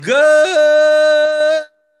Good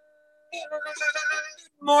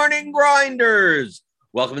morning, Grinders.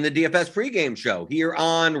 Welcome to the DFS pregame show here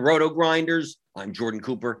on Roto Grinders. I'm Jordan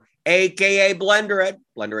Cooper, a.k.a. Blender at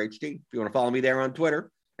Blender HD, if you want to follow me there on Twitter.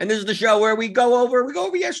 And this is the show where we go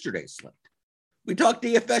over yesterday's slate. We talk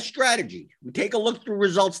DFS strategy. We take a look through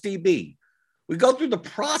Results DB. We go through the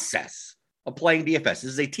process of playing DFS. This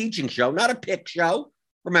is a teaching show, not a pick show.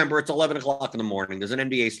 Remember, it's 11 o'clock in the morning. There's an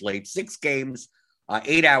NBA slate, 6 games.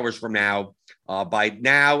 8 hours from now, by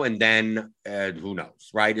now and then, who knows,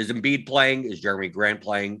 right? Is Embiid playing? Is Jeremy Grant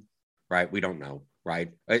playing? Right? We don't know, right?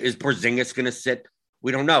 Is Porzingis going to sit?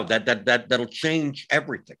 We don't know. That'll change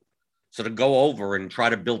everything. So to go over and try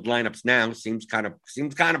to build lineups now seems kind of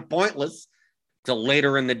pointless till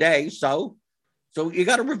later in the day. So you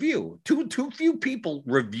got to review. Too few people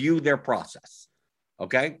review their process.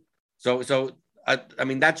 Okay, so. I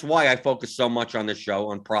mean, that's why I focus so much on this show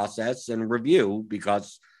on process and review,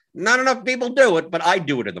 because not enough people do it, but I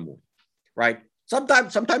do it in the morning, right?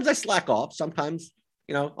 Sometimes I slack off. Sometimes,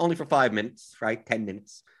 only for 5 minutes, right? 10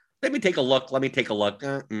 minutes. Let me take a look. Get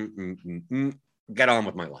on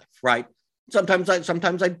with my life, right? Sometimes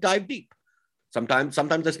I dive deep. Sometimes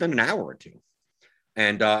I spend an hour or two.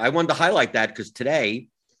 And I wanted to highlight that because today,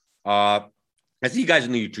 I see you guys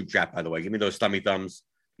in the YouTube chat, by the way. Give me those thummy thumbs.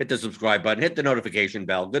 Hit the subscribe button, hit the notification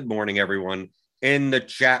bell. Good morning, everyone in the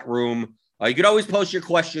chat room. You could always post your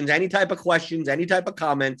questions, any type of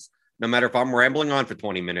comments, no matter if I'm rambling on for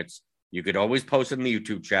 20 minutes. You could always post it in the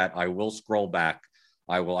YouTube chat. I will scroll back.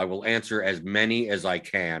 I will answer as many as I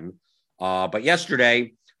can. But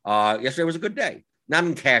yesterday was a good day. Not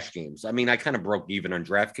in cash games. I mean, I kind of broke even on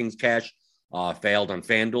DraftKings cash, failed on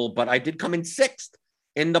FanDuel, but I did come in 6th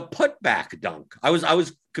in the putback dunk. I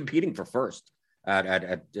was competing for first.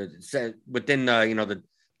 Within the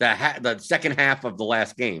second half of the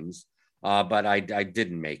last games, but I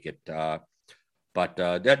didn't make it. But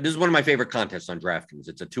this is one of my favorite contests on DraftKings.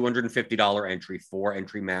 It's a $250 entry, 4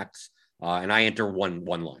 entry max, and I enter one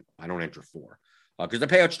line. I don't enter 4 because the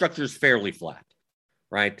payout structure is fairly flat,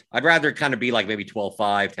 right? I'd rather kind of be like maybe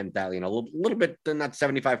 12.5, 10,000, a little bit than that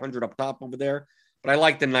 7,500 up top over there. But I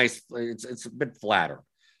like the nice. It's a bit flatter.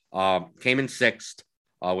 Came in 6th.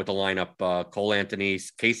 With the lineup, Cole Anthony,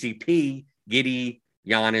 KCP, Giddey,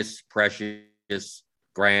 Giannis, Precious,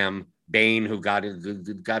 Graham, Bane, who got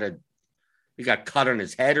cut on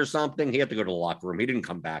his head or something. He had to go to the locker room. He didn't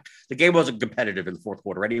come back. The game wasn't competitive in the fourth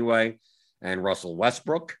quarter anyway. And Russell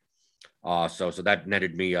Westbrook. So that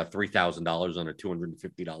netted me $3,000 on a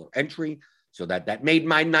 $250 entry. So that made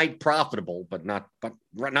my night profitable, but not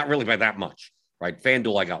really by that much, right?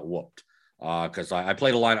 FanDuel, I got whooped because I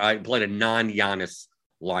played a non-Giannis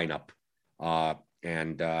lineup,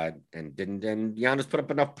 and Giannis put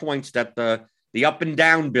up enough points that the up and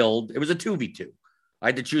down build, it was a 2v2. I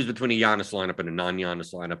had to choose between a Giannis lineup and a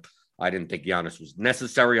non-Giannis lineup. I didn't think Giannis was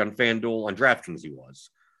necessary on FanDuel. On DraftKings, he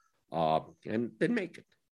was, and didn't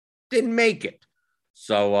make it.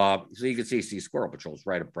 So you can see Squirrel Patrol's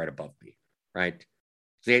right above me, right?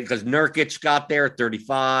 See, because Nurkic got there at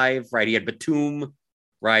 35, right? He had Batum,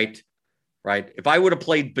 right. If I would have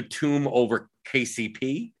played Batum over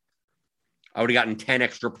KCP, I would have gotten 10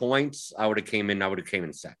 extra points. I would have came in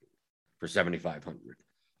 2nd for 7,500.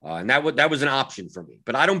 And that was an option for me.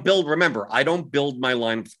 But I don't build my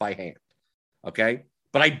lineups by hand. Okay.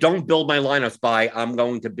 But I don't build my lineups by, I'm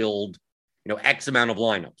going to build, X amount of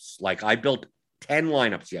lineups. Like I built 10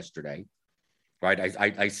 lineups yesterday, right?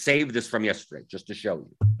 I saved this from yesterday just to show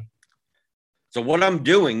you. So what I'm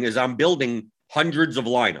doing is I'm building hundreds of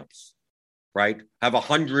lineups. Right? Have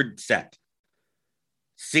 100 set.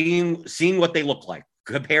 Seeing what they look like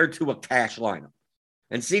compared to a cash lineup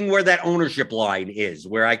and seeing where that ownership line is,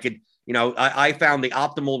 where I could, I found the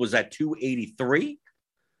optimal was at 283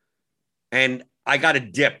 and I got a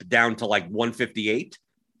dip down to like 158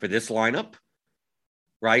 for this lineup,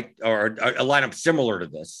 right? Or a lineup similar to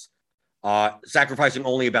this, sacrificing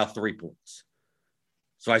only about 3 points.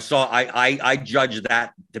 So I judged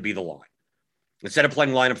that to be the line. Instead of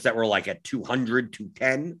playing lineups that were like at 200,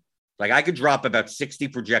 210, like I could drop about 60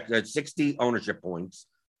 ownership points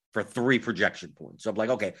for 3 projection points. So I'm like,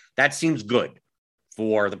 okay, that seems good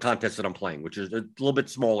for the contest that I'm playing, which is a little bit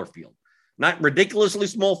smaller field. Not ridiculously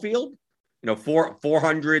small field,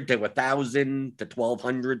 400 to 1,000 to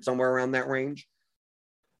 1,200, somewhere around that range.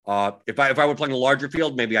 If I were playing a larger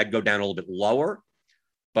field, maybe I'd go down a little bit lower.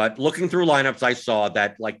 But looking through lineups, I saw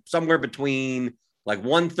that like somewhere between like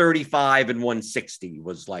 135 and 160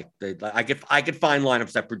 was like I could find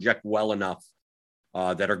lineups that project well enough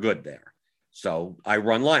that are good there. So I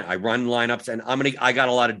run lineups, and I got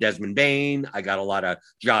a lot of Desmond Bane, I got a lot of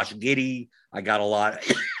Josh Giddey, I got a lot.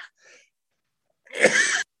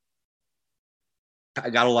 I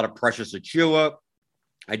got a lot of Precious Achua.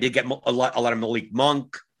 I did get a lot of Malik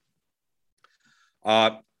Monk.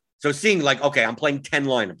 So seeing like, okay, I'm playing 10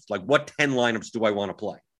 lineups. Like, what 10 lineups do I want to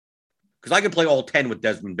play? Because I could play all 10 with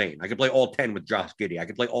Desmond Bain. I could play all 10 with Josh Giddey. I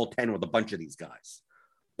could play all 10 with a bunch of these guys.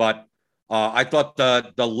 But I thought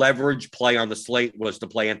the leverage play on the slate was to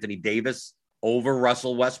play Anthony Davis over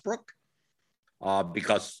Russell Westbrook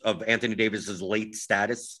because of Anthony Davis's late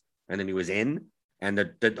status. And then he was in. And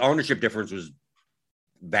the ownership difference was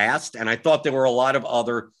vast. And I thought there were a lot of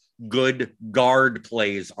other good guard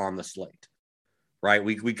plays on the slate. Right?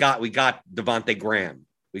 We got Devontae Graham.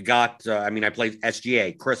 We got, I played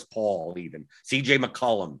SGA, Chris Paul, even CJ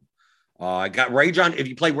McCollum. I got Ray John. If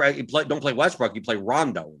you don't play Westbrook, you play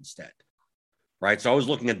Rondo instead. Right. So I was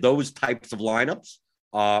looking at those types of lineups.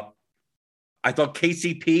 I thought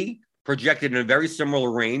KCP projected in a very similar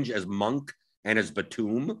range as Monk and as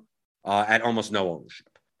Batum at almost no ownership.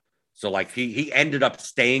 So like he ended up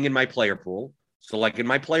staying in my player pool. So like in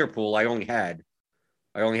my player pool, I only had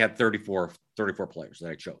 34 players that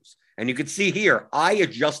I chose. And you can see here, I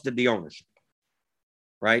adjusted the ownership,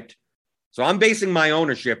 right? So I'm basing my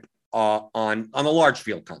ownership on the large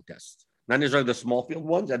field contest. Then there's the small field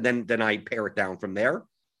ones, and then I pare it down from there.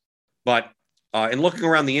 But in looking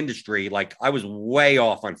around the industry, like I was way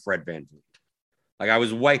off on Fred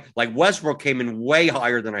VanVleet. Like Westbrook came in way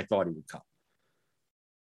higher than I thought he would come.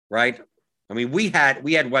 Right? I mean, we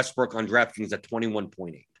had Westbrook on DraftKings at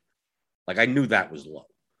 21.8. Like I knew that was low.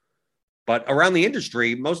 But around the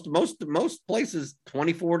industry, most places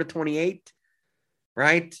 24 to 28,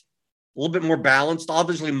 right? A little bit more balanced.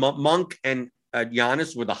 Obviously, Monk and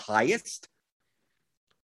Giannis were the highest,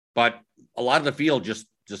 but a lot of the field just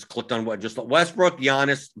clicked on Westbrook,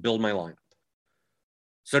 Giannis, build my lineup.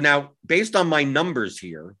 So now, based on my numbers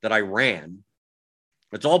here that I ran,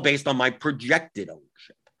 it's all based on my projected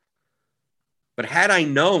ownership. But had I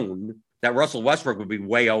known that Russell Westbrook would be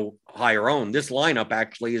way higher owned, this lineup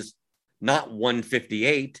actually is not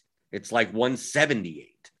 158. It's like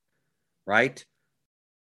 178, right?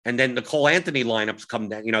 And then the Cole Anthony lineups come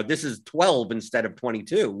down. This is 12 instead of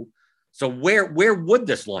 22. So where would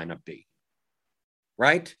this lineup be,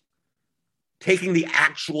 right? Taking the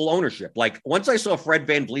actual ownership. Like once I saw Fred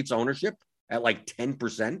VanVleet's ownership at like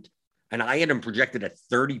 10%, and I had him projected at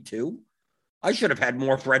 32, I should have had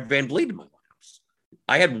more Fred VanVleet in my lineups.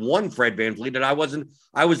 I had one Fred VanVleet, and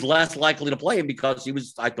I was less likely to play him because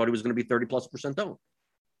I thought he was going to be 30+% owned.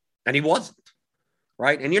 And he wasn't.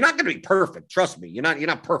 Right. And you're not going to be perfect. Trust me. You're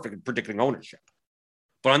not perfect at predicting ownership.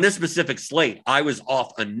 But on this specific slate, I was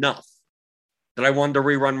off enough that I wanted to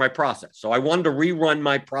rerun my process. So I wanted to rerun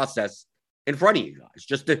my process in front of you guys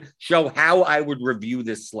just to show how I would review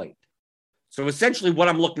this slate. So essentially what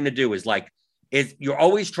I'm looking to do is you're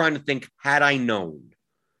always trying to think, had I known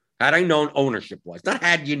ownership-wise, not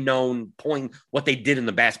had you known what they did in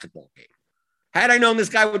the basketball game. Had I known this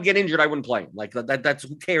guy would get injured, I wouldn't play him. Like that's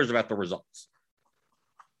who cares about the results.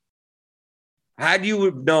 Had you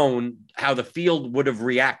have known how the field would have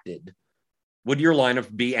reacted, would your lineup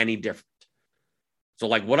be any different? So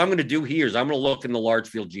like what I'm going to do here is I'm going to look in the large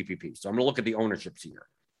field GPP. So I'm going to look at the ownerships here,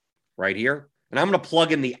 right here. And I'm going to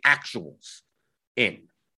plug in the actuals in.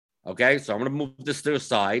 Okay. So I'm going to move this to the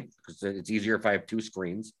side because it's easier if I have two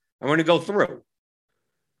screens. I'm going to go through,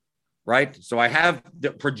 right? So I have the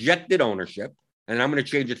projected ownership and I'm going to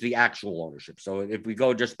change it to the actual ownership. So if we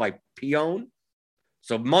go just by P-own,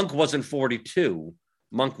 so Monk wasn't 42.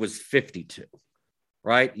 Monk was 52,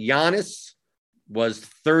 right? Giannis was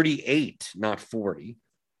 38, not 40.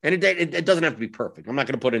 And it doesn't have to be perfect. I'm not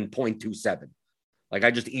going to put in 0.27. Like I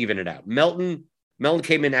just even it out. Melton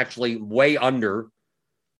came in actually way under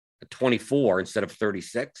 24 instead of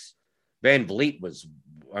 36. VanVleet was,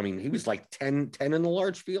 he was like 10 in the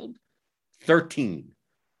large field, 13.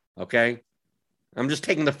 Okay. I'm just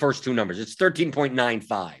taking the first two numbers. It's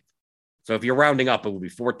 13.95. So if you're rounding up, it would be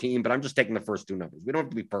 14, but I'm just taking the first two numbers. We don't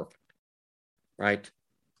have to be perfect, right?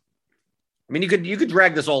 I mean, you could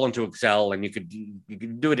drag this all into Excel and you could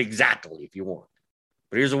do it exactly if you want.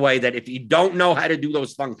 But here's a way that if you don't know how to do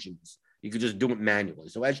those functions, you could just do it manually.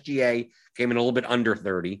 So SGA came in a little bit under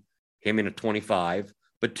 30, came in at 25.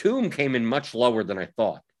 Batum came in much lower than I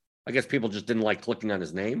thought. I guess people just didn't like clicking on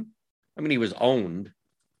his name. I mean, he was owned,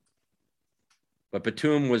 but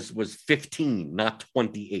Batum was 15, not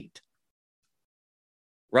 28.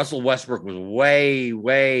 Russell Westbrook was way,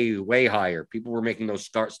 way, way higher. People were making those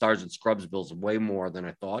stars and scrubs bills way more than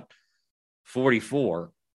I thought.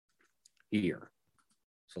 44 here.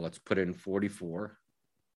 So let's put in 44.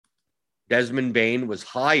 Desmond Bain was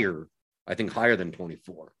higher, I think higher than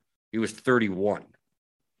 24. He was 31.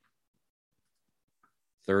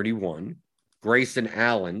 31. Grayson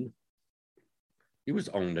Allen, he was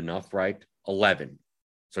owned enough, right? 11.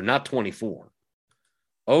 So not 24.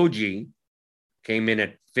 OG came in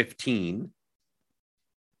at 15.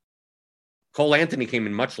 Cole Anthony came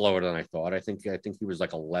in much lower than I thought. I think he was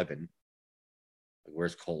like 11.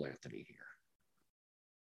 Where's Cole Anthony here?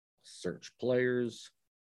 Search players.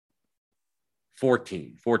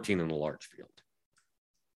 14 in the large field.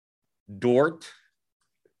 Dort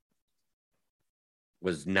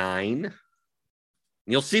was 9.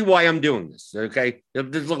 You'll see why I'm doing this, okay? It'll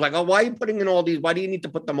just look like, oh, why are you putting in all these? Why do you need to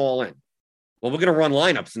put them all in? Well, we're going to run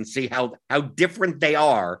lineups and see how different they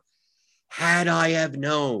are had I have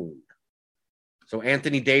known. So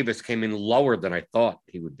Anthony Davis came in lower than I thought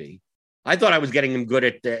he would be. I thought I was getting him good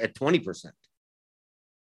at 20%.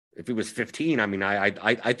 If he was 15, I mean, I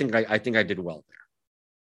think I did well there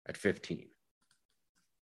at 15.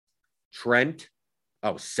 Trent,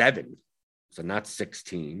 7. So not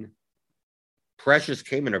 16. Precious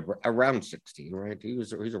came in around 16, right?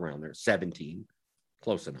 He's around there, 17.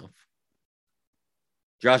 Close enough.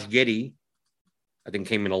 Josh Giddey, I think,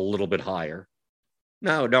 came in a little bit higher.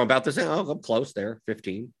 No, about the same. Oh, I'm close there,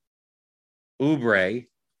 15. Oubre,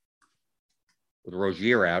 with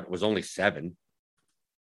Rozier out, was only 7.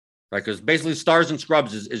 Right, because basically stars and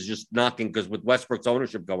scrubs is just knocking, because with Westbrook's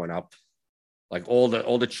ownership going up, like all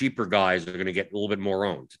the cheaper guys are going to get a little bit more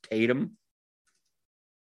owned. Tatum,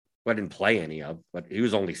 who I didn't play any of, but he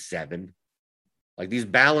was only 7. Like these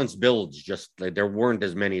balanced builds, just there weren't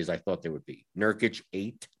as many as I thought there would be. Nurkic,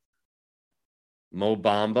 8. Mo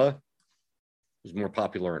Bamba was more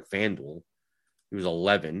popular on FanDuel. He was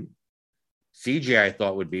 11. CJ, I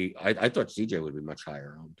thought would be. I thought CJ would be much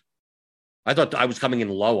higher owned. I thought I was coming in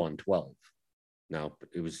low on 12. No, but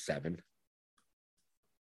it was 7.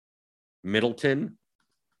 Middleton,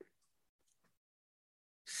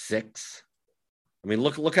 6. I mean,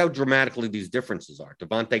 look how dramatically these differences are.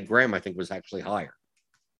 Devontae Graham, I think, was actually higher.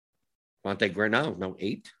 Devontae Graham, no,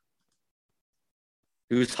 8.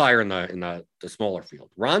 He was higher in the smaller field.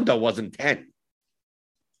 Rondo wasn't 10.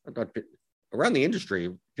 I thought around the industry,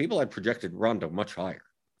 people had projected Rondo much higher.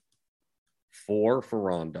 4 for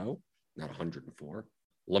Rondo, not 104.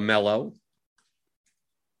 LaMelo,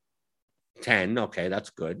 10. Okay,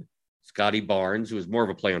 that's good. Scotty Barnes, who was more of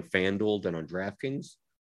a play on FanDuel than on DraftKings,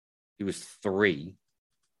 he was 3.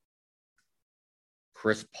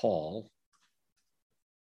 Chris Paul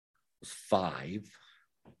was 5.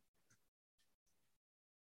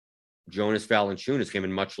 Jonas Valanciunas came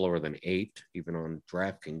in much lower than 8, even on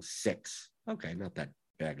DraftKings, 6. Okay, not that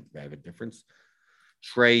bad of a difference.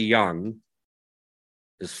 Trae Young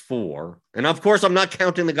is 4. And of course, I'm not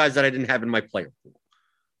counting the guys that I didn't have in my player pool.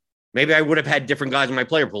 Maybe I would have had different guys in my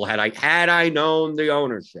player pool had I known the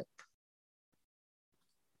ownership.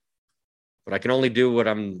 But I can only do what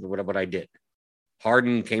I did.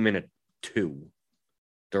 Harden came in at 2.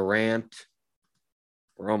 Durant,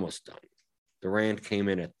 we're almost done. Durant came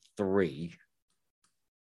in at 3.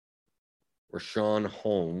 Rashawn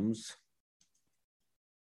Holmes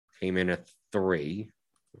came in at 3.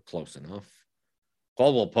 Close enough.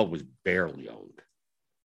 Caldwell Pope was barely owned.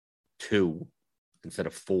 2 instead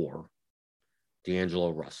of 4. D'Angelo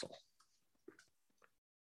Russell.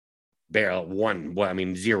 1. Well, I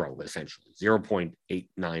mean, 0, essentially.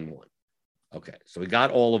 0.891. Okay, so we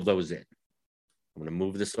got all of those in. I'm going to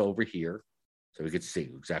move this over here so we could see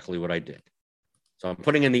exactly what I did. So I'm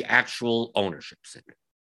putting in the actual ownerships in.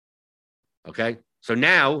 Okay, so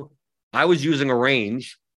now I was using a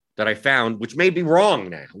range that I found, which may be wrong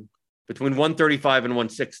now, between 135 and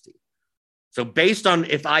 160. So based on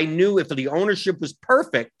if I knew if the ownership was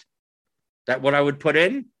perfect, that what I would put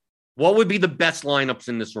in, what would be the best lineups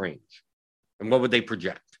in this range? And what would they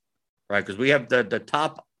project? Right? Because we have the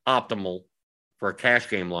top optimal for a cash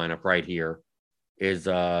game lineup right here is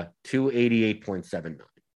 288.79.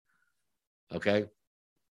 Okay.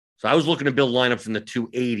 So I was looking to build lineups in the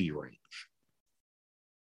 280 range.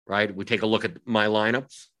 Right? We take a look at my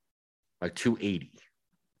lineups, like 280.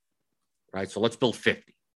 Right? So let's build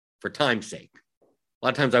 50 for time's sake. A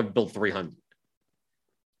lot of times I've built 300.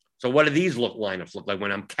 So what do these lineups look like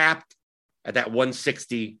when I'm capped at that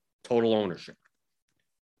 160 total ownership?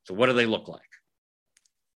 So what do they look like?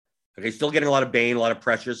 Okay, still getting a lot of Bane, a lot of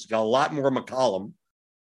Precious, got a lot more McCollum.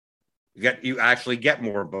 You actually get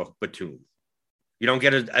more Batum. You don't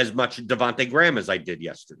get as much Devontae Graham as I did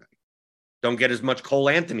yesterday. Don't get as much Cole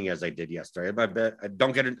Anthony as I did yesterday. I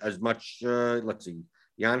don't get as much, let's see,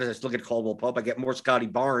 Giannis, I still get Caldwell Pope. I get more Scotty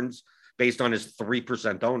Barnes based on his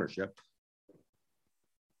 3% ownership.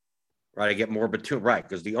 Right, I get more Batum, right,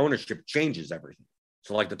 because the ownership changes everything.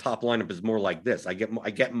 So like the top lineup is more like this. I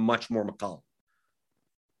get much more McCollum.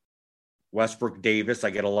 Westbrook Davis, I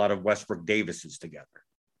get a lot of Westbrook Davises together.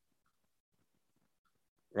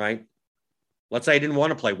 Right? Let's say I didn't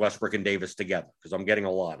want to play Westbrook and Davis together because I'm getting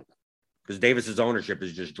a lot of them. Because Davis's ownership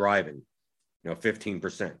is just driving,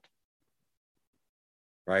 15%.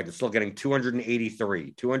 Right? It's still getting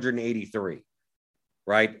 283.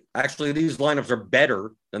 Right? Actually, these lineups are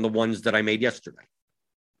better than the ones that I made yesterday.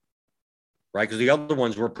 Right? Because the other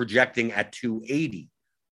ones were projecting at 280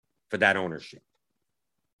 for that ownership.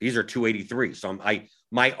 These are 283. So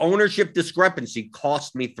my ownership discrepancy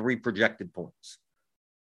cost me 3 projected points.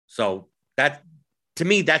 So that, to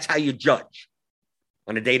me, that's how you judge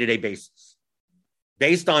on a day-to-day basis.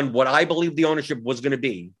 Based on what I believe the ownership was going to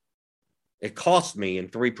be, it cost me in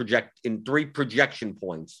 3 projection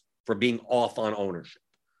points for being off on ownership.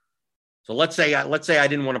 So let's say I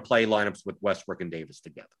didn't want to play lineups with Westbrook and Davis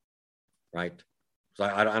together, right? So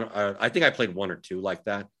I think I played 1 or 2 like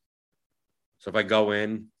that. So if I go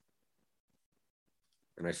in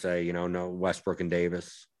and I say, no Westbrook and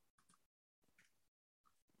Davis,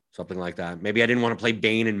 something like that. Maybe I didn't want to play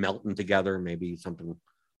Bane and Melton together. Maybe something.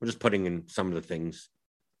 We're just putting in some of the things,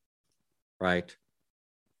 right?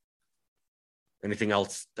 Anything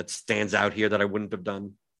else that stands out here that I wouldn't have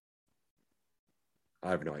done? I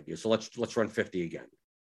have no idea. So let's run 50 again.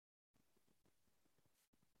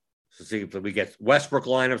 So see if we get Westbrook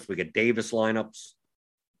lineups, we get Davis lineups.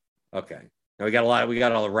 Okay. Now we got a lot of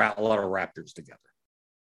Raptors together.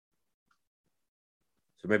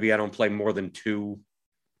 So maybe I don't play more than two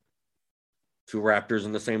Raptors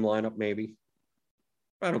in the same lineup, maybe.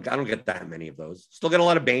 I don't get that many of those. Still get a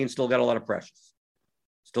lot of Bane, still get a lot of Precious.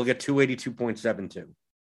 Still get 282.72.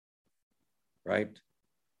 Right?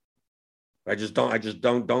 I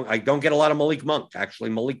don't get a lot of Malik Monk.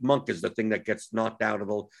 Actually, Malik Monk is the thing that gets knocked out of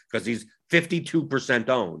because he's 52%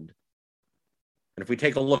 owned. And if we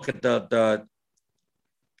take a look at the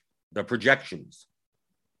projections,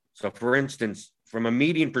 so for instance, from a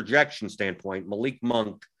median projection standpoint, Malik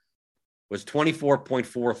Monk was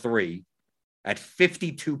 24.43 at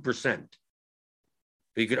 52%.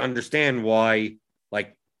 You could understand why,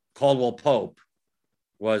 like, Caldwell Pope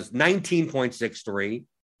was 19.63,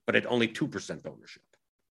 but at only 2% ownership,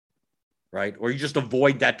 right? Or you just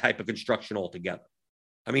avoid that type of construction altogether.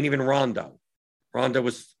 I mean, even Rondo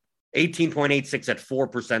was 18.86 at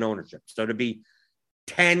 4% ownership. So to be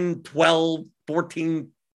 10, 12, 14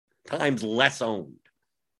 times less owned.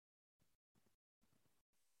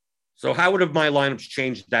 So how would have my lineups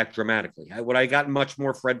changed that dramatically? Would I have gotten much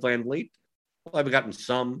more Fred VanVleet? Well, I've gotten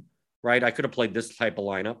some, right? I could have played this type of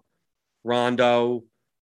lineup. Rondo,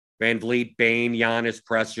 VanVleet, Bane, Giannis,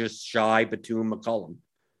 Precious, Shai, Batum, McCollum.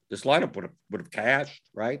 This lineup would have cashed,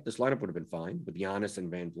 right? This lineup would have been fine with Giannis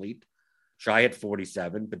and VanVleet. Shai at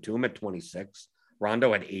 47, Batum at 26,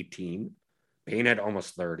 Rondo at 18, Bane at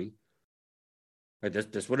almost 30. Right,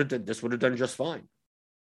 this would have done just fine.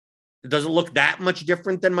 It doesn't look that much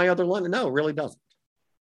different than my other lineup. No, it really doesn't.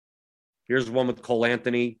 Here's one with Cole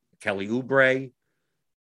Anthony, Kelly Oubre.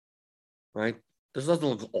 Right? This doesn't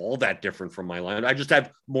look all that different from my lineup. I just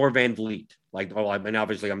have more VanVleet.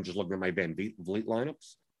 Obviously I'm just looking at my VanVleet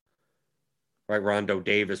lineups. Right? Rondo,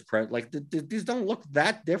 Davis, these don't look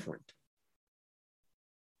that different.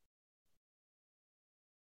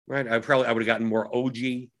 Right? I would have gotten more OG.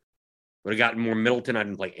 Would have gotten more Middleton. I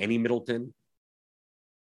didn't play any Middleton.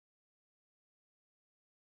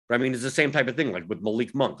 But I mean, it's the same type of thing, like with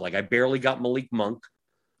Malik Monk. Like, I barely got Malik Monk.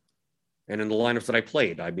 And in the lineups that I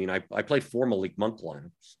played, I mean, I played 4 Malik Monk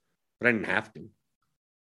lineups, but I didn't have to.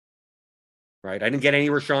 Right? I didn't get any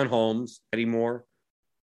Rashawn Holmes anymore.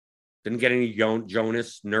 Didn't get any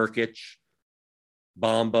Jonas, Nurkic,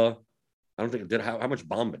 Bamba. I don't think it did. How much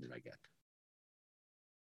Bamba did I get?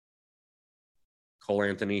 Cole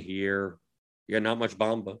Anthony here. Yeah, not much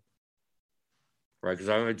Bamba. Right?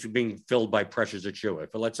 Because it's being filled by Precious Achiuwa.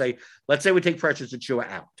 But let's say we take Precious Achiuwa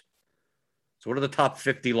out. So what do the top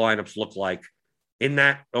 50 lineups look like in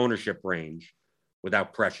that ownership range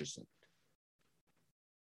without Precious in it?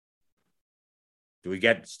 Do we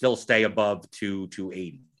still stay above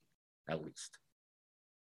 280 at least?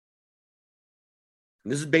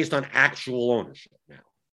 And this is based on actual ownership now.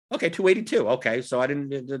 Okay, 282. Okay, so you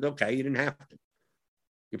didn't have to.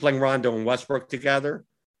 You're playing Rondo and Westbrook together.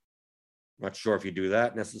 Not sure if you do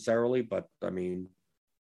that necessarily, but I mean,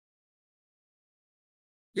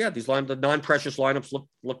 yeah, the non-Precious lineups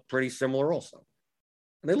look pretty similar also.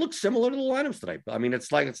 And they look similar to the lineups that I mean, it's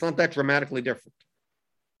not that dramatically different.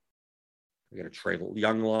 We got a Trae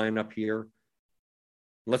Young lineup here.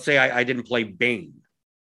 Let's say I didn't play Bane,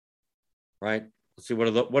 right? Let's see, what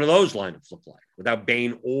do those lineups look like without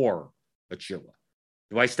Bain or Achilla?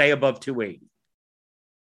 Do I stay above 280?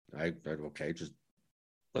 Okay, just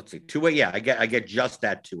let's see. 280, yeah, I get just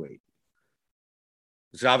that 280.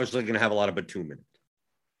 It's obviously going to have a lot of Batum in it.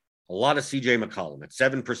 A lot of CJ McCollum at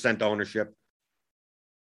 7% ownership.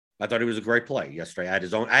 I thought he was a great play yesterday. At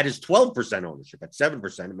his 12% ownership at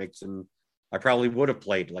 7%, it makes him. I probably would have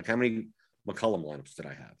played, like, how many McCollum lineups did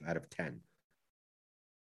I have out of 10?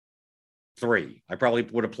 3. I probably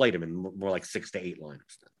would have played him in more like 6 to 8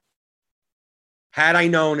 lineups then. Had I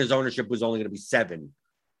known his ownership was only going to be 7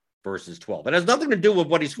 versus 12. It has nothing to do with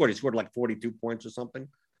what he scored. He scored like 42 points or something.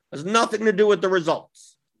 It has nothing to do with the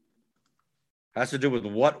results. It has to do with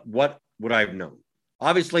what would I have known.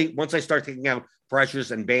 Obviously, once I start taking out Precious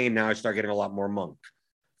and Bain, now I start getting a lot more Monk.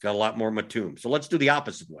 Got a lot more Batum. So let's do the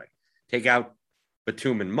opposite way. Take out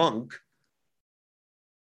Batum and Monk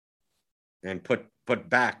and put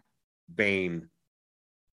back Bain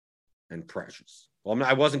and Precious. Well,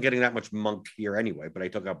 I wasn't getting that much Monk here anyway, but I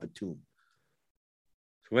took out Batum.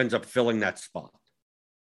 Who ends up filling that spot?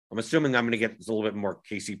 I'm assuming I'm going to get a little bit more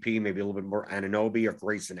KCP, maybe a little bit more Anunoby or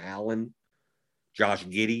Grayson Allen. Josh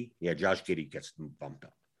Giddey. Yeah, Josh Giddey gets bumped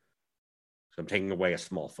up. So I'm taking away a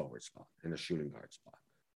small forward spot and a shooting guard spot.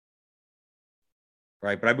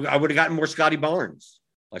 Right, but I would have gotten more Scotty Barnes.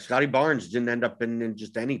 Like, Scotty Barnes didn't end up in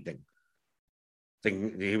just anything.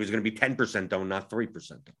 Thinking he was going to be 10% owned, not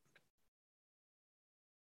 3% owned.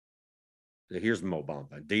 Here's Mo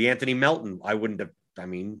Bamba. DeAnthony Melton, I wouldn't have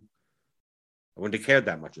cared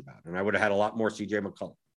that much about. And I would have had a lot more CJ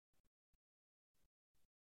McCollum.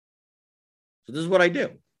 So this is what I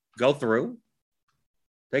do. Go through,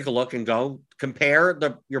 take a look, and go compare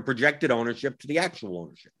your projected ownership to the actual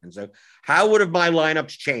ownership. And so how would have my lineups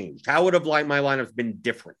changed? How would have my lineups been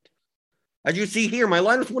different? As you see here, my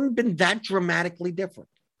lineups wouldn't have been that dramatically different.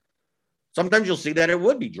 Sometimes you'll see that it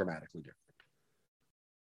would be dramatically different.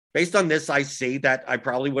 Based on this, I see that I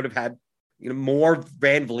probably would have had more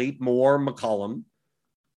Van Vliet, more McCollum,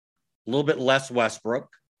 a little bit less Westbrook.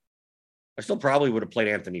 I still probably would have played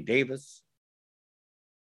Anthony Davis.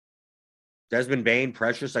 Desmond Bain,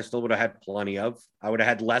 Precious, I still would have had plenty of. I would have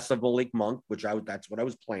had less of Malik Monk, that's what I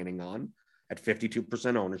was planning on at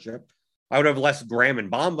 52% ownership. I would have less Graham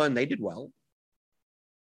and Bamba, and they did well.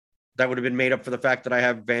 That would have been made up for the fact that I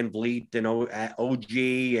have Van Vliet and OG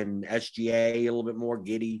and SGA, a little bit more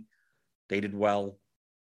Giddey. They did well.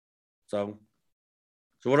 So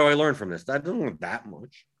what do I learn from this? That doesn't look that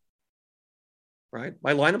much. Right?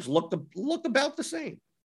 My lineups look about the same.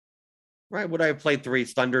 Right? Would I have played 3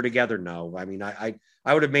 Thunder together? No. I mean, I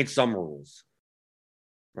would have made some rules.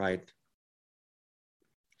 Right?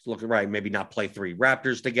 Look right, maybe not play 3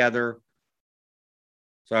 Raptors together.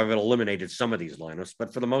 So I've eliminated some of these lineups,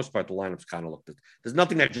 but for the most part, the lineups kind of look. There's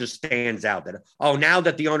nothing that just stands out that, now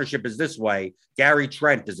that the ownership is this way, Gary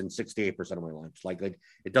Trent is in 68% of my lineups. Like,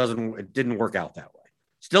 it didn't work out that way.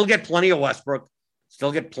 Still get plenty of Westbrook.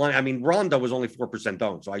 Still get plenty. I mean, Rondo was only 4%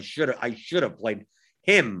 owned, so I should have played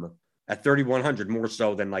him at 3,100 more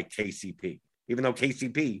so than like KCP, even though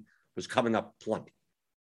KCP was coming up plenty.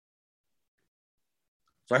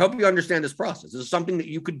 So I hope you understand this process. This is something that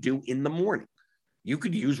you could do in the morning. You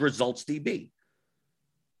could use Results DB.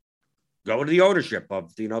 Go to the ownership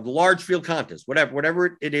of the large field contest,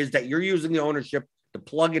 whatever it is that you're using the ownership to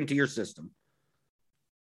plug into your system,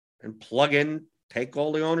 and plug in, take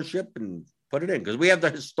all the ownership and put it in, because we have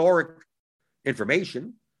the historic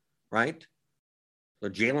information, right? So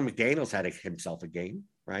Jalen McDaniels had himself a game,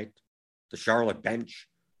 right? The Charlotte bench,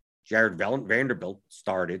 Jared Vanderbilt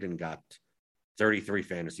started and got 33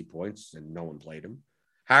 fantasy points, and no one played him.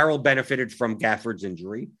 Harrell benefited from Gafford's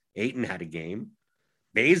injury. Ayton had a game.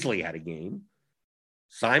 Baisley had a game.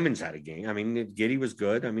 Simons had a game. I mean, Giddey was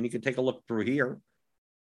good. I mean, you can take a look through here.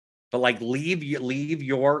 But like, leave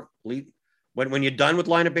when you're done with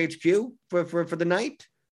lineup HQ for the night,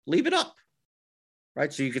 leave it up,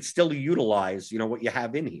 right? So you could still utilize what you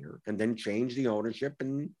have in here, and then change the ownership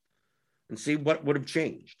and see what would have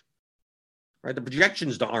changed, right? The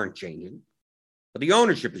projections aren't changing, but the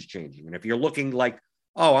ownership is changing. And if you're looking like,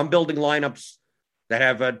 I'm building lineups that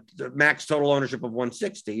have a max total ownership of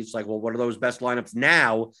 160. It's like, well, what are those best lineups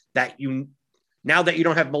now that you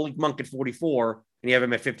don't have Malik Monk at 44 and you have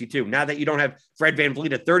him at 52? Now that you don't have Fred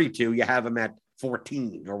VanVleet at 32, you have him at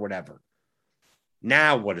 14 or whatever.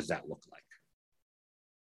 Now, what does that look like?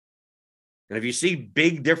 And if you see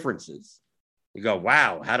big differences, you go,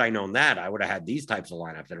 wow, had I known that, I would have had these types of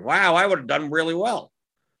lineups. And wow, I would have done really well.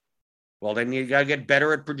 Well, then you got to get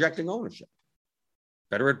better at projecting ownership.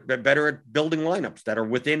 Better at building lineups that are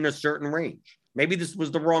within a certain range. Maybe this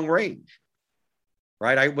was the wrong range.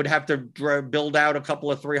 right? I would have to build out a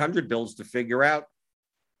couple of 300 builds to figure out,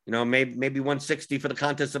 maybe 160 for the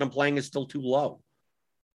contest that I'm playing is still too low.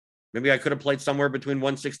 Maybe I could have played somewhere between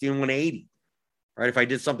 160 and 180, right? If I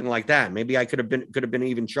did something like that, maybe I could have been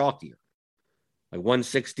even chalkier, like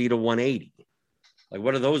 160 to 180. Like,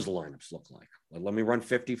 what do those lineups look like? Well, let me run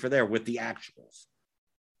 50 for there with the actuals.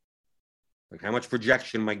 Like, how much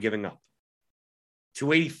projection am I giving up?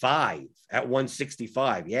 285 at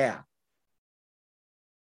 165. Yeah.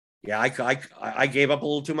 Yeah, I gave up a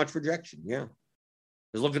little too much projection. Yeah.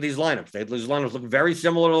 Just look at these lineups. These lineups look very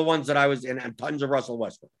similar to the ones that I was in, and tons of Russell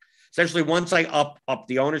Westbrook. Essentially, once I up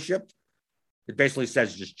the ownership, it basically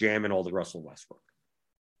says just jam in all the Russell Westbrook.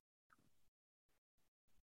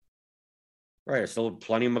 Right. I still have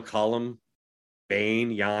plenty of McCollum,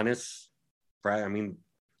 Bane, Giannis. Right. I mean,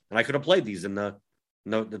 and I could have played these in the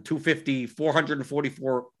 250,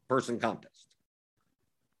 444 person contest.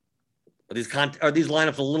 Are these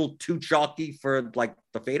lineups a little too chalky for like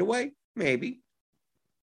the fadeaway? Maybe.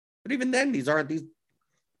 But even then, these aren't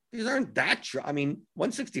that. I mean,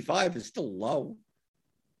 165 is still low.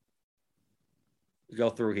 You go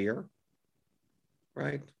through here,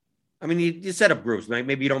 right? I mean, you set up groups.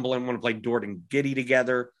 Maybe you don't want to play Dort and Giddey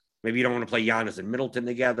together. Maybe you don't want to play Giannis and Middleton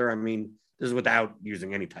together. I mean, this is without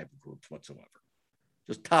using any type of groups whatsoever.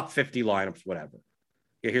 Just top 50 lineups, whatever.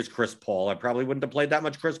 Yeah, here's Chris Paul. I probably wouldn't have played that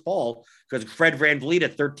much Chris Paul because Fred VanVleet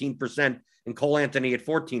at 13% and Cole Anthony at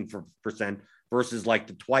 14% versus like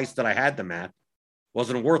the twice that I had them at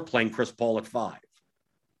wasn't worth playing Chris Paul at 5.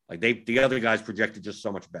 Like the other guys projected just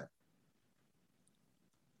so much better.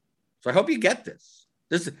 So I hope you get this.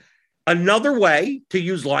 This is another way to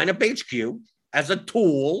use lineup HQ as a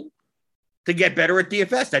tool to get better at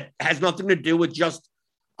DFS. That has nothing to do with just,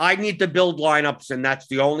 I need to build lineups and that's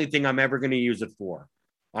the only thing I'm ever going to use it for.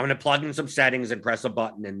 I'm going to plug in some settings and press a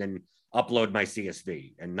button and then upload my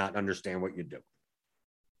CSV and not understand what you do.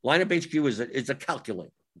 Lineup HQ is a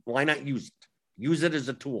calculator. Why not use it? Use it as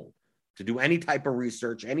a tool to do any type of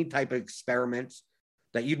research, any type of experiments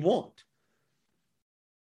that you'd want.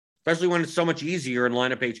 Especially when it's so much easier in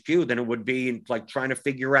lineup HQ than it would be in like trying to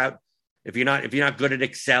figure out if you're not good at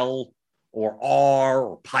Excel or R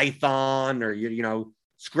or Python or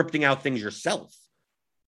scripting out things yourself.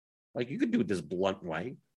 Like you could do it this blunt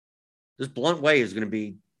way. This blunt way is going to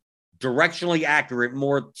be directionally accurate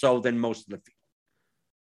more so than most of the field.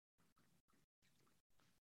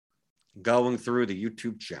 Going through the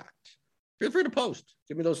YouTube chat. Feel free to post.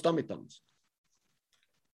 Give me those thummy thumbs.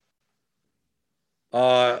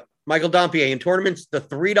 Michael Dompier, in tournaments, the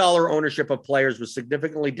 $3 ownership of players was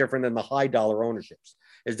significantly different than the high dollar ownerships.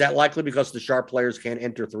 Is that likely because the sharp players can't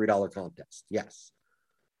enter $3 contests? Yes.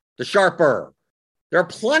 The sharper. There are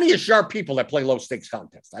plenty of sharp people that play low stakes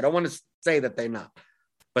contests. I don't want to say that they're not.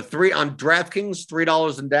 But on DraftKings,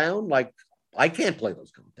 $3 and down, like I can't play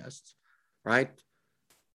those contests, right?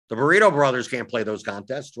 The Burrito Brothers can't play those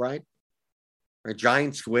contests, right?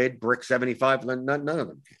 Giant Squid, Brick 75, none of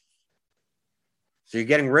them can. So you're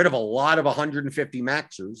getting rid of a lot of 150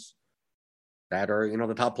 maxers that are,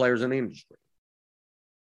 the top players in the industry.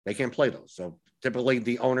 They can't play those. So typically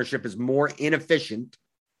the ownership is more inefficient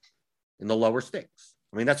in the lower stakes.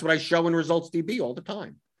 I mean, that's what I show in Results DB all the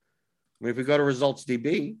time. I mean, if we go to Results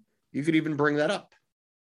DB, you could even bring that up.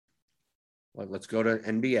 Like, let's go to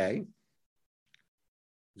NBA.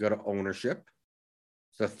 Go to ownership.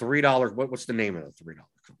 So $3. What's the name of the $3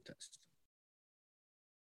 contest?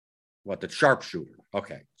 What, the sharpshooter?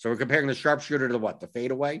 Okay. So we're comparing the sharpshooter to what? The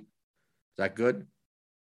fadeaway? Is that good?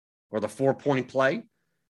 Or the 4-point play?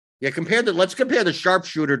 Yeah, let's compare the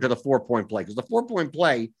sharpshooter to the 4-point play. Because the 4-point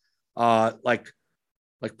play, like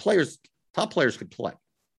players, top players could play.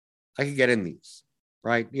 I could get in these,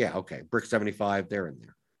 right? Yeah, okay. Brick 75, they're in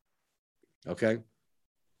there. Okay.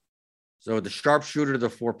 So the sharpshooter to the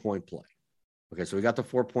 4-point play. Okay, so we got the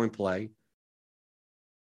 4-point play.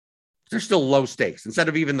 They're still low stakes instead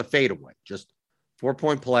of even the fadeaway, just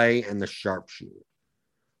 4-point play and the sharpshooter.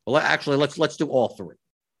 Well, actually, let's do all three.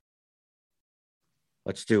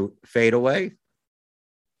 Let's do fadeaway,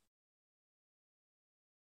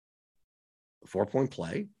 4-point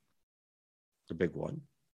play, the big one,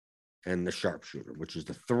 and the sharpshooter, which is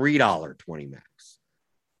the $3 20 max.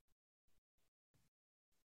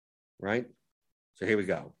 Right? So here we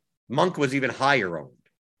go. Monk was even higher owned.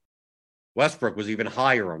 Westbrook was even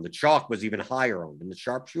higher owned. The chalk was even higher owned. And the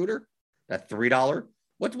sharpshooter, that $3.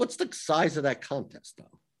 What's the size of that contest,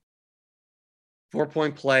 though?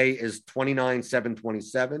 4-point play is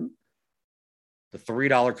 29,727. The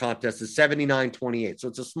 $3 contest is 79.28. So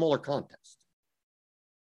it's a smaller contest.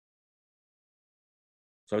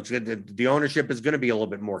 So it's good. The ownership is going to be a little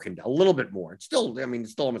bit more. It's still, I mean,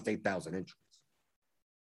 it's still almost 8,000 entries.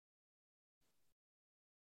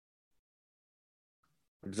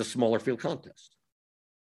 It's a smaller field contest.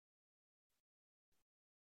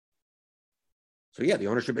 So yeah, the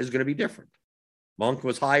ownership is going to be different. Monk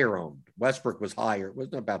was higher owned. Westbrook was higher. It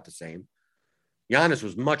wasn't about the same. Giannis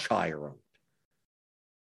was much higher owned.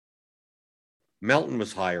 Melton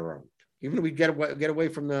was higher owned. Even if we get away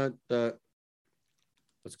from the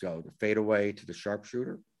let's go, the fadeaway to the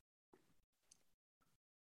sharpshooter.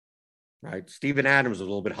 Right? Steven Adams was a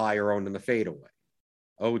little bit higher owned than the fadeaway.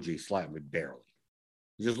 OG slightly, barely.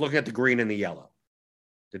 You're just looking at the green and the yellow,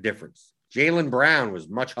 the difference. Jaylen Brown was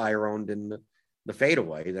much higher owned in the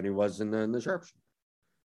fadeaway than he was in the sharpshooter.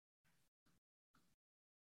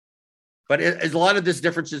 But is a lot of this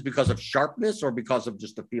differences because of sharpness or because of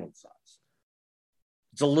just the field size?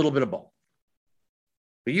 It's a little bit of both.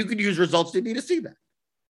 But you could use results DB to see that.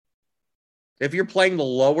 If you're playing the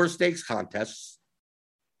lower stakes contests,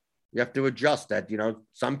 you have to adjust that.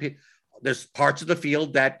 Some people, there's parts of the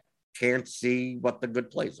field that can't see what the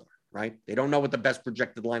good plays are, right? They don't know what the best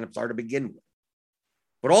projected lineups are to begin with.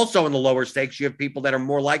 But also in the lower stakes, you have people that are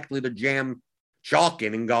more likely to jam chalk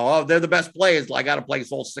in and go, oh, they're the best players. I got to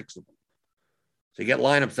place all 6 of them. So you get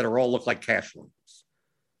lineups that all look like cash lineups.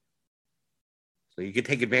 So you can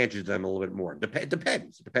take advantage of them a little bit more. It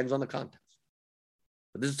depends. It depends on the contest.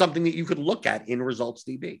 But this is something that you could look at in Results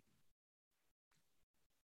DB.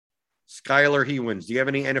 Skylar Hewins, do you have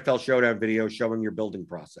any NFL Showdown videos showing your building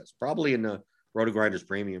process? Probably in the Roto Grinders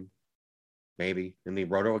Premium. Maybe in the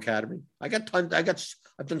Roto Academy. I've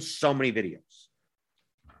done so many videos.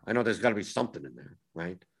 I know there's got to be something in there,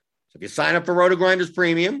 right? So if you sign up for Roto Grinders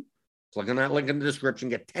Premium, click on that link in the description,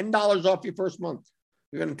 get $10 off your first month.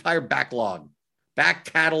 You got an entire back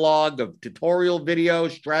catalog of tutorial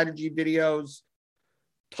videos, strategy videos,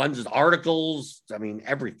 tons of articles.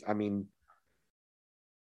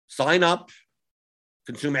 Sign up,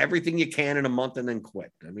 consume everything you can in a month, and then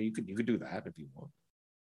quit. You could do that if you want.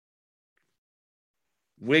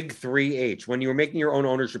 Wig3H, when you were making your own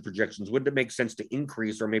ownership projections, wouldn't it make sense to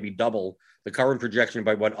increase or maybe double the current projection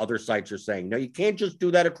by what other sites are saying? No, you can't just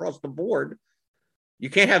do that across the board.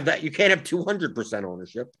 You can't have that. You can't have 200%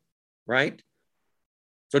 ownership, right?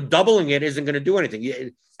 So doubling it isn't going to do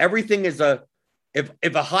anything. Everything is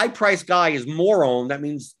if a high price guy is more owned, that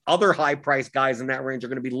means other high price guys in that range are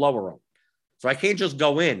going to be lower owned. So I can't just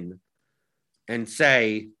go in and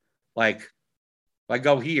say, if I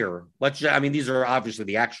go here, these are obviously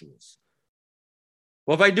the actuals.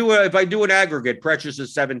 Well, if I do an aggregate, Precious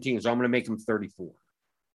is 17, so I'm going to make him 34.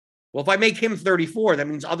 Well, if I make him 34, that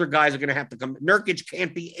means other guys are going to have to come. Nurkic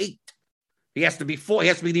can't be 8. He has to be 4. He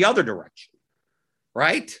has to be the other direction,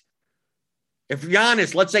 right? If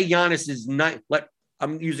Giannis, let's say Giannis is 9,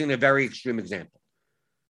 I'm using a very extreme example.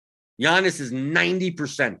 Giannis is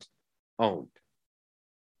 90% owned.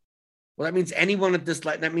 Well, that means anyone at this,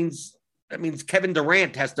 that means Kevin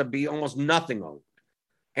Durant has to be almost nothing owned.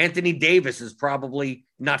 Anthony Davis is probably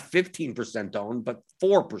not 15% owned, but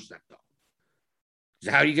 4% owned.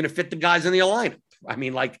 So how are you going to fit the guys in the lineup?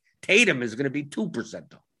 Tatum is going to be 2% owned.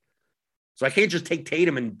 So I can't just take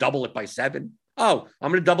Tatum and double it by 7. Oh,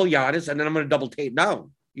 I'm going to double Giannis and then I'm going to double Tatum.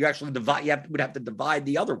 No, you actually divide. Would have to divide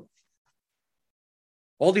the other one.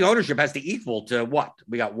 All the ownership has to equal to what?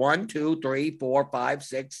 We got 1, 2, 3, 4, 5,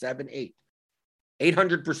 6, 7, 8.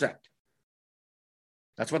 800%.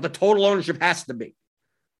 That's what the total ownership has to be.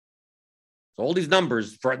 So all these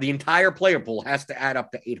numbers for the entire player pool has to add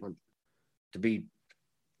up to 800 to be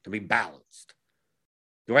balanced.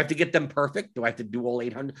 Do I have to get them perfect? Do I have to do all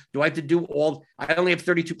 800? Do I have to do all? I only have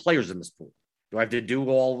 32 players in this pool. Do I have to do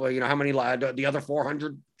all, how many, the other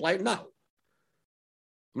 400 players? No.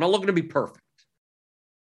 I'm not looking to be perfect.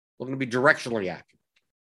 I'm looking to be directionally accurate.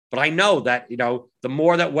 But I know that, the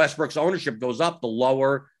more that Westbrook's ownership goes up, the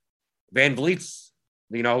lower Van Vliet's,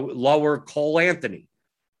 lower Cole Anthony.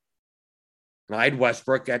 And I had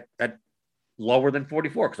Westbrook at lower than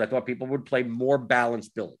 44 because I thought people would play more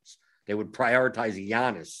balanced builds. They would prioritize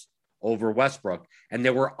Giannis over Westbrook, and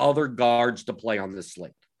there were other guards to play on this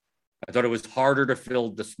slate. I thought it was harder to fill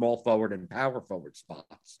the small forward and power forward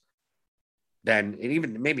spots than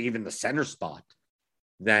maybe even the center spot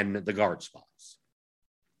than the guard spots.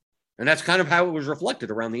 And that's kind of how it was reflected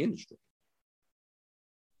around the industry.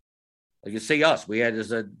 Like you see us, we had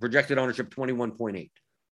as a projected ownership 21.8,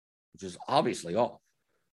 which is obviously off.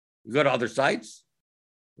 You go to other sites,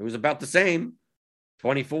 it was about the same,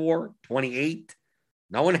 24, 28.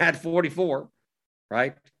 No one had 44,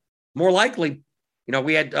 right? More likely,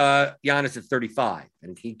 we had Giannis at 35,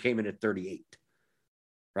 and he came in at 38,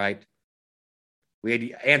 right? We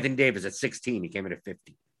had Anthony Davis at 16. He came in at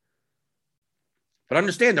 50. But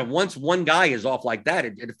understand that once one guy is off like that,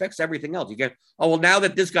 it affects everything else. You get, oh, well, now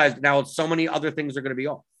that this guy's, now so many other things are going to be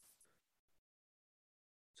off.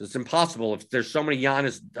 So it's impossible. If there's so many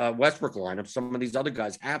Giannis Westbrook lineups, some of these other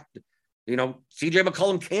guys have to, CJ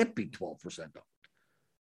McCollum can't be 12% owned.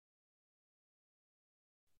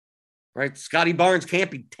 Right? Scotty Barnes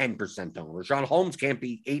can't be 10% owned. Rashawn Holmes can't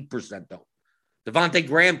be 8% owned. Devontae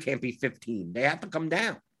Graham can't be 15. They have to come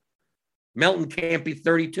down. Melton can't be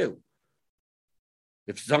 32.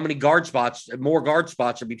 If so many more guard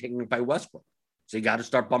spots are be taken by Westbrook. So you got to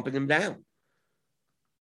start bumping them down.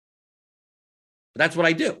 But that's what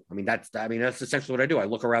I do. That's essentially what I do. I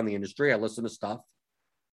look around the industry. I listen to stuff.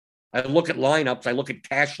 I look at lineups. I look at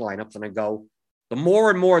cash lineups, and I go, the more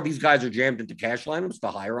and more these guys are jammed into cash lineups,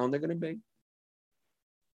 the higher on they're going to be.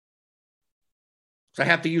 So I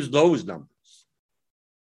have to use those numbers.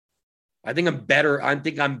 I think I'm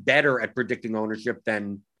better at predicting ownership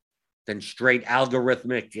than straight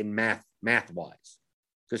algorithmic and math wise,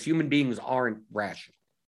 because human beings aren't rational.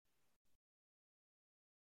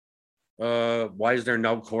 Why is there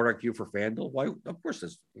no court IQ for FanDuel? Why? Of course,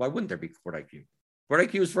 why wouldn't there be court IQ? Court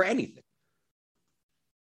IQ is for anything.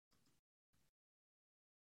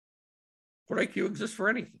 Court IQ exists for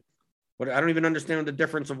anything. But I don't even understand the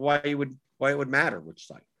difference of why it would matter which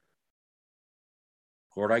site.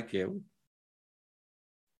 Court IQ.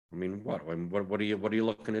 What? What are you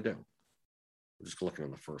looking to do? I'm just looking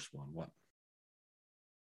on the first one. What?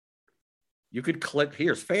 You could click,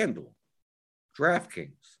 here's FanDuel,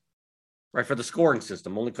 DraftKings, right, for the scoring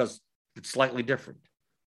system, only because it's slightly different.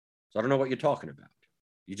 So I don't know what you're talking about.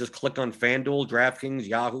 You just click on FanDuel, DraftKings,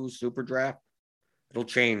 Yahoo, SuperDraft. It'll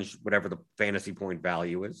change whatever the fantasy point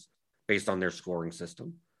value is based on their scoring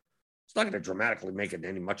system. It's not going to dramatically make it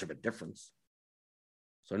any much of a difference.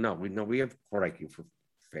 So no, we have Court IQ for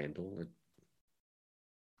FanDuel.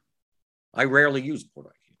 I rarely use Court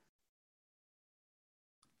IQ.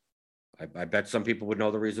 I bet some people would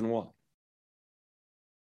know the reason why.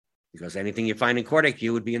 Because anything you find in Court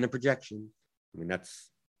IQ would be in the projection.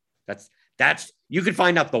 That's you can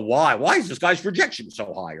find out the why. Why is this guy's projection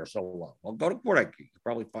so high or so low? Well, go to Court IQ. You can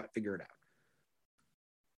probably figure it out.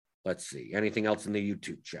 Let's see. Anything else in the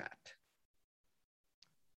YouTube chat?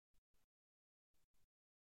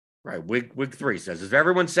 Right. Wig 3 says, if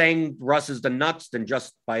everyone's saying Russ is the nuts, then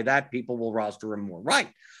just by that, people will roster him more. Right.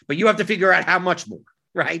 But you have to figure out how much more,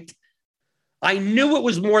 right? I knew it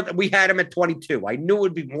was more than we had him at 22. I knew it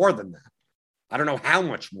would be more than that. I don't know how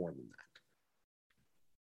much more than that.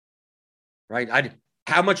 Right.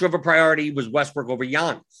 How much of a priority was Westbrook over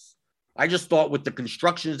Giannis? I just thought with the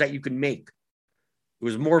constructions that you can make, it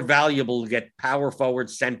was more valuable to get power forward,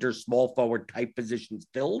 center, small forward type positions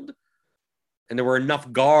filled. And there were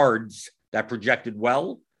enough guards that projected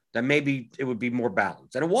well, that maybe it would be more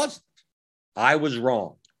balanced. And it wasn't. I was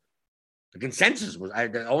wrong. The consensus was,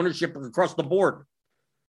 the ownership across the board,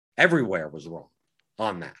 everywhere was wrong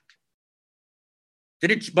on that.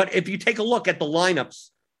 But if you take a look at the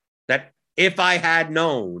lineups, that if I had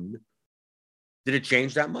known, did it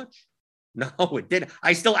change that much? No, it didn't.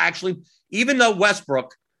 I still actually, even though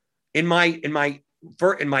Westbrook, in my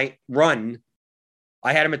run,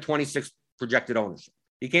 I had him at 26 projected ownership.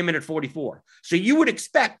 He came in at 44. So you would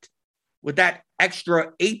expect with that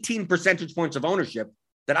extra 18 percentage points of ownership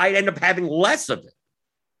that I'd end up having less of it.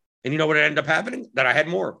 And you know what it ended up happening? That I had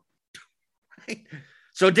more of it. Right?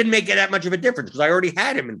 So it didn't make it that much of a difference because I already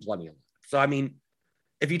had him in plenty of lineups. So,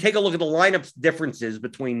 if you take a look at the lineups differences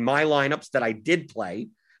between my lineups that I did play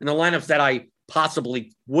and the lineups that I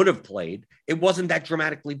possibly would have played, it wasn't that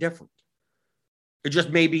dramatically different. It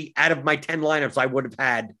just maybe out of my 10 lineups, I would have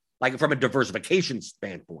had, like from a diversification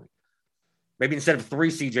standpoint, maybe instead of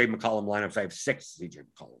 3 CJ McCollum lineups, I have 6 CJ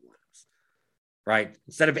McCollum lineups, right?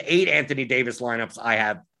 Instead of 8 Anthony Davis lineups, I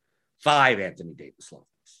have 5 Anthony Davis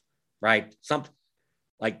lineups, right? Something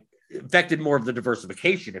like affected more of the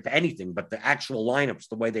diversification, if anything, but the actual lineups,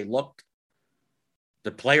 the way they looked,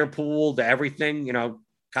 the player pool, the everything,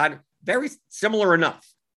 kind of very similar enough.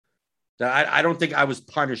 I don't think I was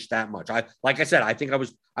punished that much. Like I said, I think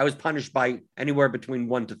I was punished by anywhere between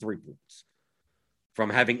 1 to 3 points from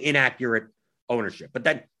having inaccurate ownership. But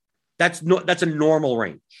that's a normal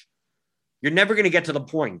range. You're never going to get to the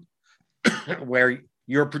point where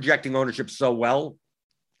you're projecting ownership so well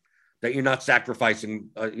that you're not sacrificing,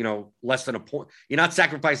 less than a point. You're not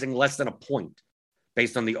sacrificing less than a point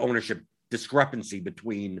based on the ownership discrepancy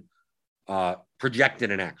between projected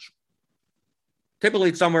and actual. Typically,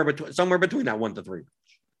 it's somewhere between that 1 to 3 range.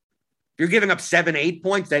 If you're giving up 7, 8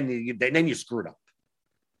 points, then you screwed up.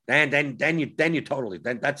 Then you totally.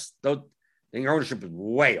 Then then your ownership is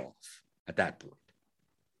way off at that point.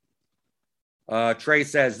 Trey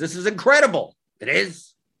says, this is incredible. It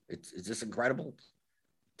is. Is this incredible?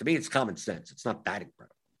 To me, it's common sense. It's not that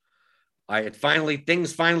incredible.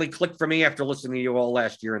 Things finally clicked for me after listening to you all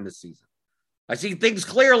last year and this season. I see things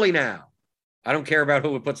clearly now. I don't care about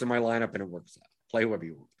who it puts in my lineup, and it works out. Play whoever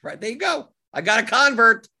you want. Right, there you go. I got a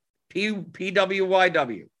convert.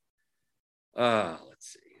 PWYW.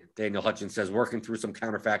 Let's see. Daniel Hutchins says, working through some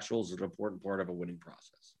counterfactuals is an important part of a winning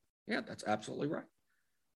process. Yeah, that's absolutely right.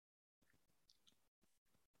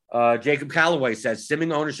 Jacob Calloway says,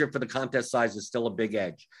 simming ownership for the contest size is still a big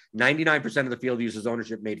edge. 99% of the field uses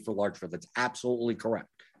ownership made for large field. That's absolutely correct,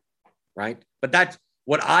 right? But that's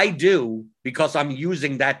what I do because I'm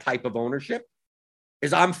using that type of ownership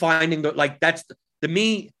is I'm finding that, like, that's to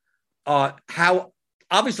me, how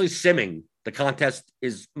obviously simming the contest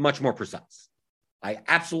is much more precise. I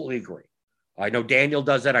absolutely agree. I know Daniel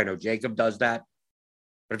does that. I know Jacob does that.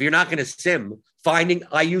 But if you're not going to sim,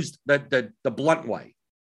 I use the blunt way.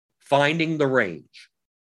 Finding the range.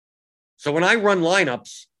 So when I run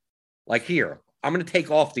lineups, like here, I'm going to take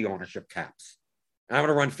off the ownership caps. And I'm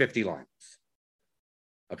going to run 50 lineups.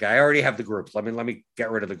 Okay, I already have the groups. Let me get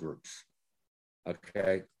rid of the groups.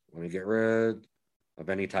 Okay, let me get rid of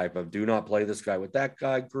any type of do not play this guy with that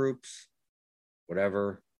guy groups,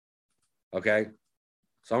 whatever. Okay,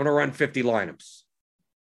 so I'm going to run 50 lineups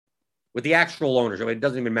with the actual ownership. It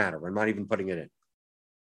doesn't even matter. I'm not even putting it in.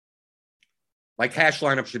 My cash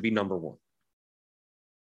lineup should be number one.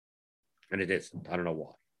 And it isn't. I don't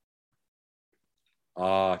know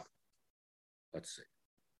why. Let's see.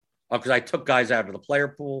 Because I took guys out of the player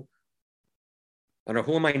pool. I don't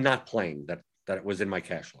know, who am I not playing that it was in my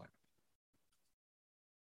cash lineup?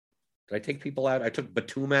 Did I take people out? I took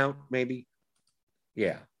Batum out, maybe?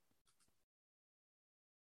 Yeah.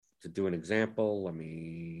 To do an example,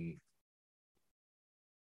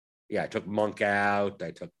 I took Monk out. I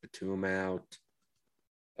took Batum out.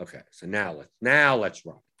 Okay, so now let's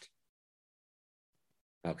run it.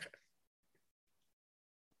 Okay.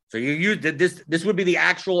 So you use this would be the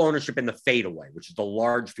actual ownership in the fadeaway, which is the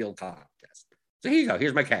large field contest. So here you go.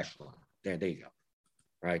 Here's my cash line. There you go.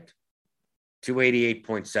 Right?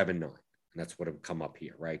 288.79. And that's what it would come up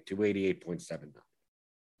here, right? 288.79.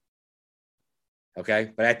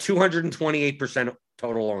 Okay, but at 228%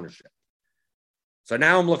 total ownership. So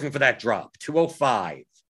now I'm looking for that drop, 205.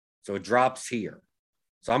 So it drops here.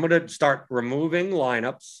 So I'm going to start removing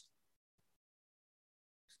lineups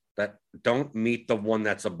that don't meet the one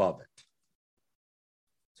that's above it.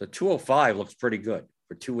 So 205 looks pretty good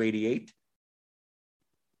for 288.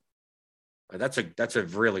 That's a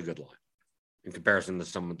really good line in comparison to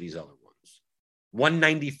some of these other ones.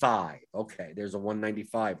 195. Okay, there's a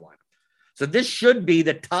 195 lineup. So this should be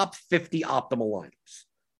the top 50 optimal lineups.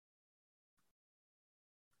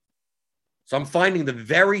 So I'm finding the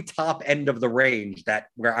very top end of the range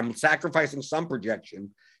where I'm sacrificing some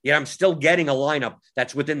projection, yet I'm still getting a lineup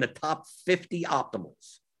that's within the top 50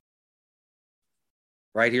 optimals.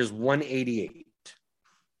 Right, here's 188.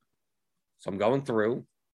 So I'm going through.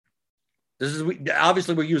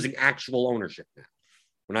 Obviously we're using actual ownership now.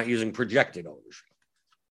 We're not using projected ownership.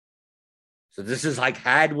 So this is like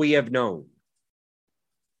had we have known.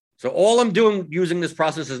 So all I'm doing using this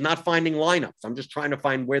process is not finding lineups. I'm just trying to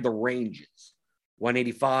find where the range is.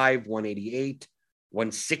 185, 188,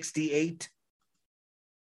 168.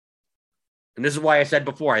 And this is why I said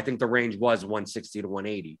before, I think the range was 160 to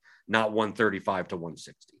 180, not 135 to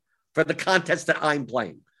 160. For the contests that I'm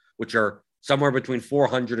playing, which are somewhere between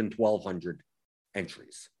 400 and 1,200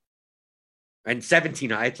 entries. And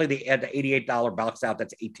 17, I play the $88 box out,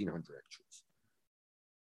 that's 1,800 entries.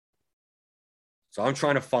 So I'm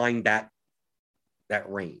trying to find that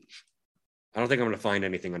range. I don't think I'm going to find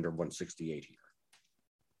anything under 168 here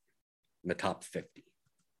in the top 50.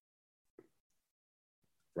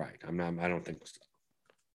 Right. I don't think so.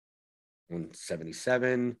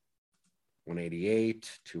 177,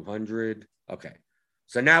 188, 200. Okay.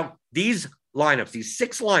 So now these lineups, these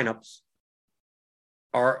 6 lineups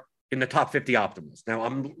are in the top 50 optimals. Now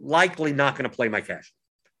I'm likely not going to play my cash,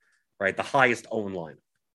 right? The highest owned lineup.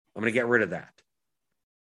 I'm going to get rid of that.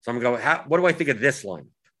 So I'm going to go, what do I think of this lineup?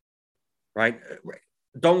 Right?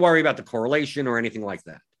 Don't worry about the correlation or anything like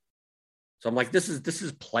that. So I'm like, this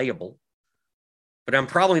is playable. But I'm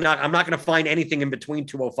not going to find anything in between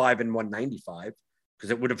 205 and 195 because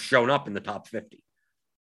it would have shown up in the top 50.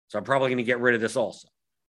 So I'm probably going to get rid of this also.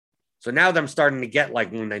 So now that I'm starting to get like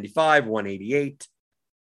 195, 188,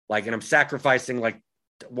 and I'm sacrificing like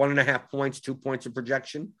 1.5 points, 2 points of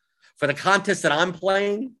projection. For the contest that I'm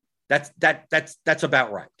playing, that's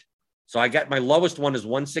about right. So I got my lowest one is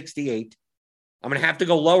 168. I'm going to have to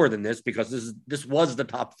go lower than this because this was the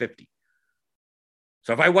top 50.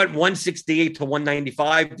 So if I went 168 to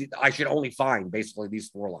 195, I should only find basically these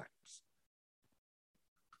four lineups.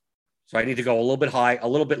 So I need to go a little bit high, a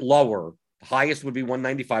little bit lower. The highest would be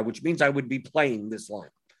 195, which means I would be playing this line.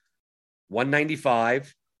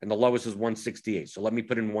 195, and the lowest is 168. So let me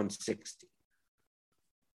put in 160.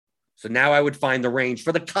 So now I would find the range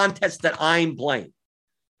for the contest that I'm playing.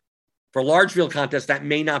 For large field contests, that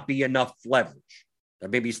may not be enough leverage. That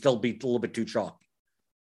maybe still be a little bit too chalky.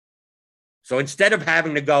 So instead of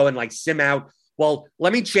having to go and like sim out, well,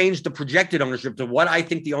 let me change the projected ownership to what I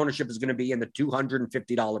think the ownership is going to be in the $250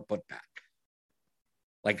 putback.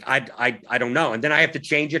 Like, I don't know. And then I have to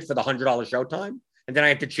change it for the $100 showtime. And then I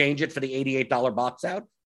have to change it for the $88 box out.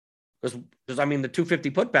 Because I mean, the 250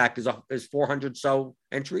 putback is 400 so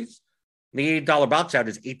entries. And the $88 box out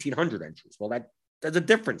is 1,800 entries. Well, there's a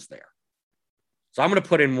difference there. So I'm going to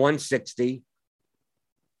put in 160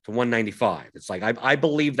 to 195. It's like, I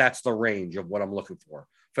believe that's the range of what I'm looking for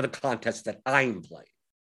the contest that I'm playing.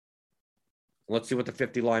 Let's see what the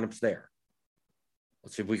 50 lineups there.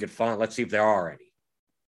 Let's see if we could find, let's see if there are any.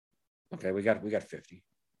 Okay, we got 50.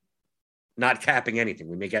 Not capping anything.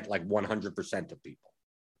 We may get like 100% of people.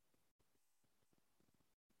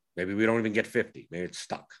 Maybe we don't even get 50. Maybe it's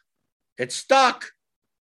stuck. It's stuck.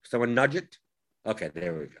 Someone nudge it. Okay,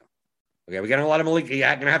 there we go. Okay, we're getting a lot of Malik.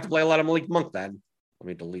 Yeah, going to have to play a lot of Malik Monk then. Let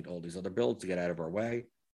me delete all these other builds to get out of our way.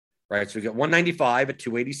 Right, so we get 195 at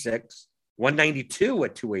 286, 192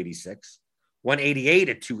 at 286, 188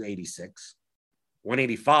 at 286,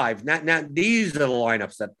 185. Now these are the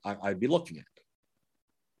lineups that I'd be looking at.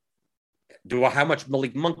 How much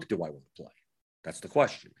Malik Monk do I want to play? That's the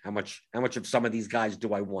question. How much of some of these guys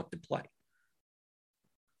do I want to play?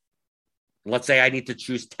 Let's say I need to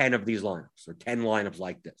choose 10 of these lineups or 10 lineups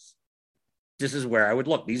like this. This is where I would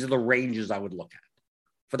look. These are the ranges I would look at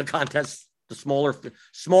for the contest, the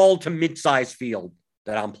small to mid-sized field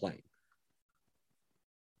that I'm playing.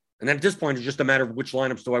 And then at this point, it's just a matter of which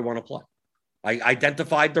lineups do I want to play. I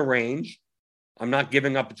identified the range. I'm not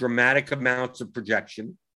giving up dramatic amounts of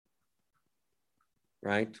projection,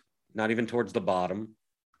 right? Not even towards the bottom,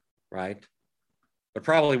 right? But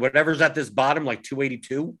probably whatever's at this bottom, like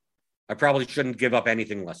 282, I probably shouldn't give up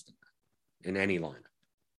anything less than that in any lineup.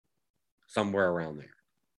 Somewhere around there.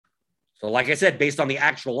 So like I said, based on the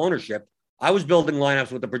actual ownership, I was building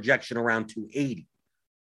lineups with a projection around 280,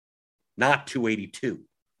 not 282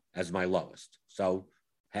 as my lowest. So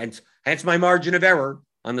hence my margin of error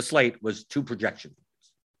on the slate was 2 projection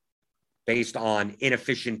points based on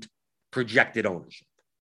inefficient projected ownership.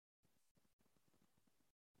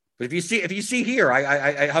 But if you see here,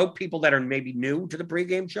 I hope people that are maybe new to the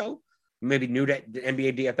pregame show, maybe new to the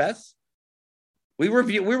NBA DFS, we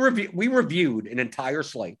reviewed an entire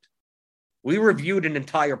slate. We reviewed an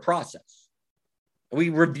entire process. We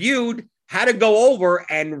reviewed how to go over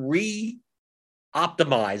and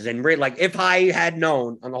re-optimize and like if I had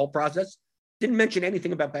known on the whole process, didn't mention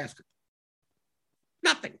anything about basketball.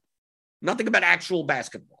 Nothing about actual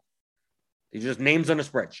basketball. It's just names on a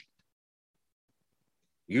spreadsheet.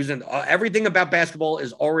 Using everything about basketball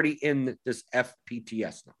is already in this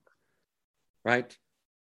FPTS number, right?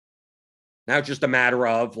 Now it's just a matter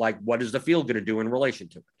of like, what is the field going to do in relation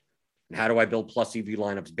to it? And how do I build plus EV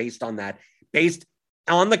lineups based on that, based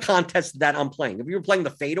on the contest that I'm playing? If you were playing the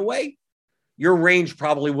fadeaway, your range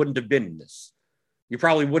probably wouldn't have been this. You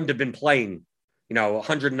probably wouldn't have been playing,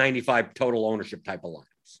 195 total ownership type of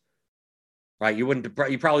lineups, right?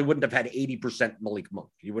 You probably wouldn't have had 80% Malik Monk.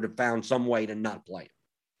 You would have found some way to not play him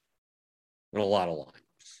in a lot of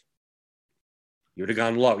lineups. You would have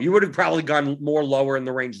gone low. You would have probably gone more lower in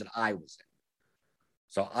the range that I was in.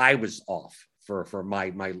 So I was off for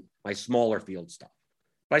my smaller field stuff.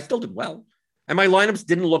 But I still did well. And my lineups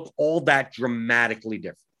didn't look all that dramatically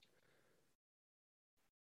different.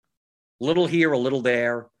 A little here, a little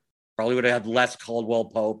there. Probably would have had less Caldwell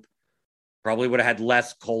Pope. Probably would have had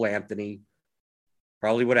less Cole Anthony.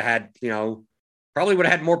 Probably would have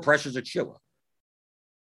had more Precious Achiuwa.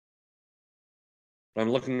 But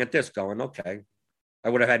I'm looking at this going, okay, I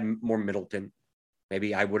would have had more Middleton.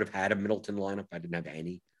 Maybe I would have had a Middleton lineup. I didn't have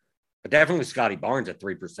any. But definitely Scotty Barnes at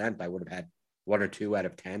 3%. I would have had 1 or 2 out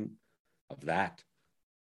of 10 of that.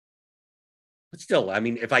 But still, I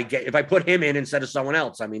mean, if I put him in instead of someone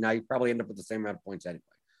else, I mean, I probably end up with the same amount of points anyway.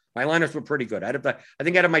 My lineups were pretty good. I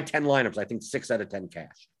think out of my 10 lineups, I think 6 out of 10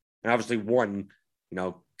 cash. And obviously 1,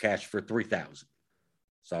 cash for 3,000.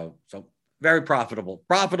 So very profitable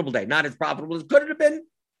day. Not as profitable as could it have been,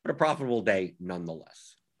 but a profitable day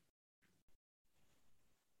nonetheless.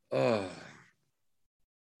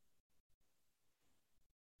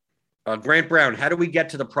 Grant Brown, how do we get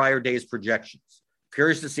to the prior day's projections?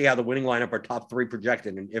 Curious to see how the winning lineup are top three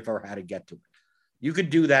projected and if or how to get to it. You could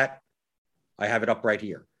do that. I have it up right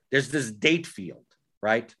here. There's this date field,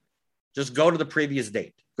 right? Just go to the previous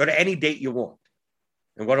date. Go to any date you want.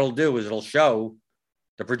 And what it'll do is it'll show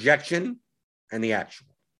the projection and the actual.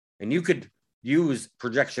 And you could use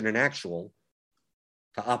projection and actual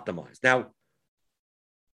to optimize. Now,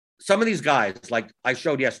 some of these guys, like I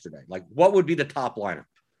showed yesterday, like what would be the top lineup?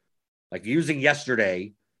 Like using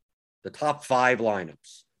yesterday, the top 5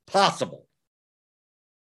 lineups possible,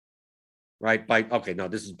 right?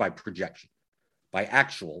 This is by projection. By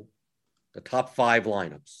actual, the top 5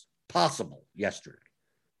 lineups possible yesterday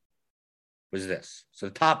was this. So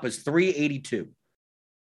the top was 382.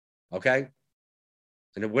 Okay.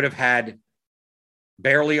 And it would have had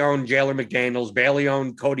barely owned Jalen McDaniels, barely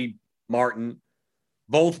owned Cody Martin,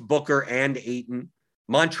 both Booker and Ayton,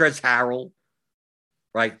 Montrezl Harrell,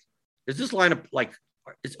 right? Is this lineup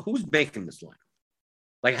who's making this lineup?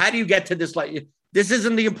 Like, how do you get to this? This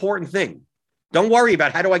isn't the important thing. Don't worry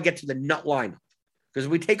about how do I get to the nut lineup. Because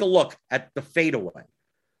we take a look at the fadeaway.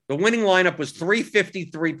 The winning lineup was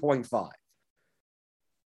 353.5.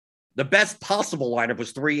 The best possible lineup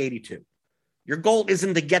was 382. Your goal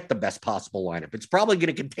isn't to get the best possible lineup. It's probably going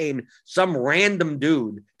to contain some random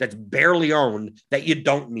dude that's barely owned that you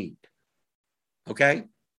don't need. Okay?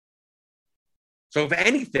 So if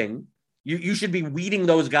anything, you should be weeding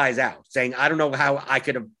those guys out, saying, I don't know how I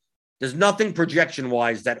could have, there's nothing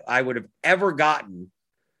projection-wise that I would have ever gotten.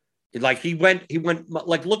 Like he went,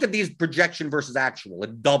 like, look at these projection versus actual.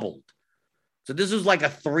 It doubled. So this is like a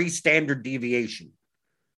 3 standard deviation,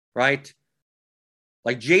 right?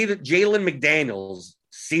 Like Jalen McDaniels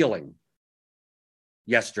ceiling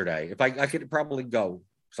yesterday. If I could probably go,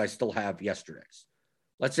 because I still have yesterday's.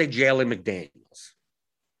 Let's say Jalen McDaniels.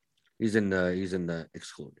 He's in the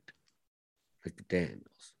excluded.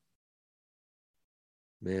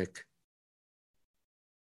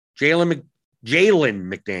 Jalen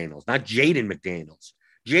McDaniels, not Jaden McDaniels.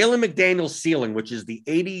 Jalen McDaniels ceiling, which is the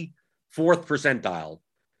 84th percentile,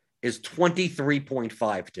 is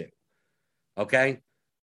 23.52. Okay?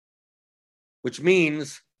 Which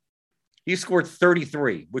means he scored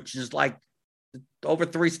 33, which is like over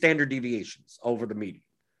 3 standard deviations over the median.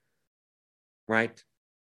 Right?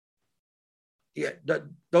 Yeah,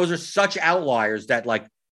 those are such outliers that, like,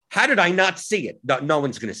 how did I not see it? No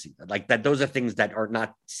one's going to see that. Like that, those are things that are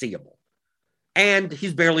not seeable. And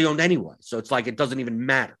he's barely owned anyway. So it's like, it doesn't even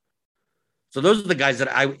matter. So those are the guys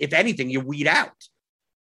that if anything, you weed out.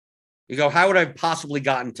 You go, how would I have possibly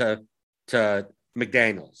gotten to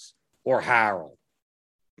McDaniels or Harrell?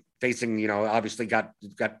 Facing, obviously got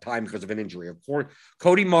time because of an injury. Of course,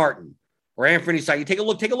 Cody Martin or Anthony Side. You take a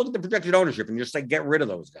look at the projected ownership and just say, get rid of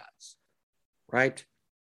those guys. Right?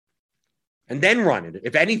 And then run it.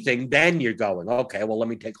 If anything, then you're going, okay, well, let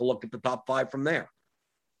me take a look at the top 5 from there.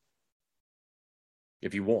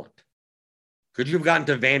 If you want. Could you have gotten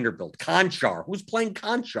to Vanderbilt? Conchar. Who's playing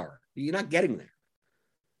Conchar? You're not getting there.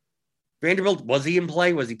 Vanderbilt, was he in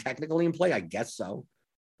play? Was he technically in play? I guess so.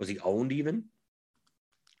 Was he owned even?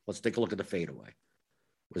 Let's take a look at the fadeaway.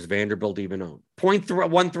 Was Vanderbilt even owned?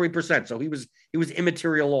 0.13%. So he was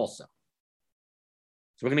immaterial also.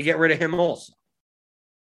 So we're going to get rid of him also.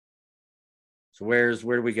 So where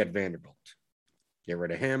do we get Vanderbilt? Get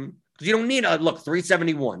rid of him. Because you don't need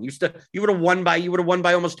 371. You would have won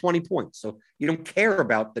by almost 20 points. So you don't care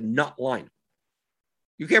about the nut lineup.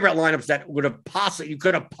 You care about lineups that you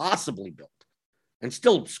could have possibly built and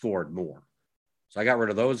still scored more. So I got rid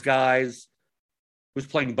of those guys. Who's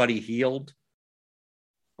playing Buddy Hield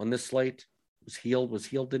on this slate? Was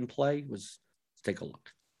Hield in play? Let's take a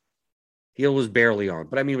look. Hield was barely on,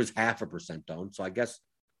 but I mean, it was 0.5% owned. So I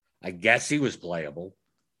guess he was playable.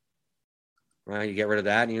 Right? You get rid of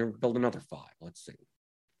that and you build another 5. Let's see.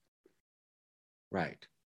 Right.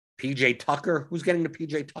 PJ Tucker. Who's getting to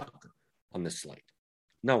PJ Tucker on this slate?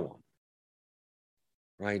 No one.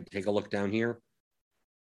 Right? Take a look down here.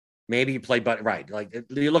 Maybe you play, but right. Like,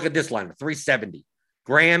 you look at this lineup, 370.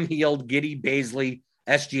 Graham, Hield, Giddey, Baisley,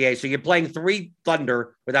 SGA. So you're playing 3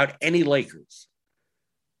 Thunder without any Lakers.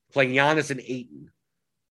 Playing Giannis and Ayton.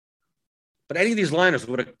 But any of these lineups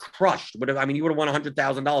would have crushed. You would have won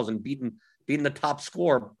 $100,000 and beaten the top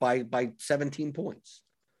score by 17 points.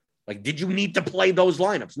 Like, did you need to play those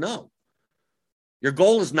lineups? No. Your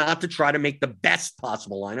goal is not to try to make the best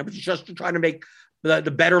possible lineup. It's just to try to make the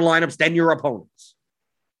better lineups than your opponents.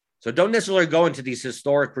 So don't necessarily go into these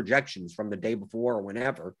historic projections from the day before or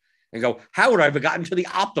whenever and go, how would I have gotten to the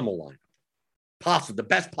optimal lineup? The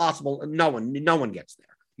best possible. No one gets there.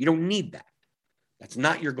 You don't need that. That's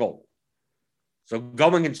not your goal. So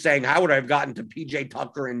going and saying, how would I have gotten to PJ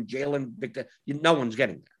Tucker and Jalen Victor? No one's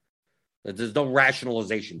getting there. There's no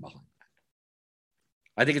rationalization behind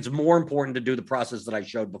that. I think it's more important to do the process that I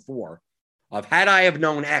showed before of had I have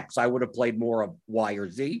known X, I would have played more of Y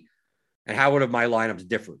or Z. And how would have my lineups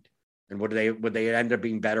differed? And would they end up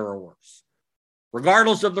being better or worse?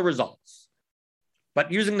 Regardless of the results.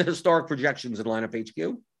 But using the historic projections in lineup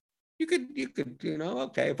HQ, you could,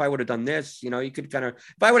 okay, if I would have done this, you could kind of,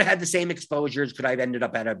 if I would have had the same exposures, could I have ended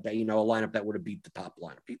up at a lineup that would have beat the top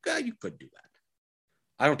lineup? You could do that.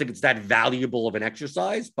 I don't think it's that valuable of an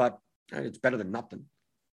exercise, but it's better than nothing.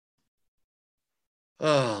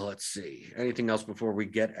 Oh, let's see. Anything else before we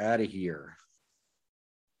get out of here?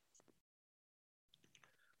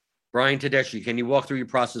 Brian Tedeschi, can you walk through your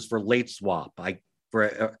process for late swap?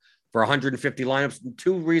 For 150 lineups,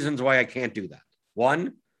 2 reasons why I can't do that.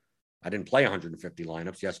 1, I didn't play 150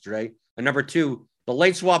 lineups yesterday. And number 2, the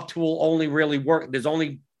late swap tool only really works.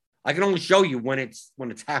 I can only show you when it's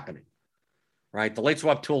happening, right? The late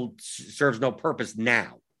swap tool serves no purpose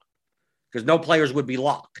now because no players would be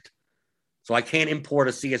locked. So I can't import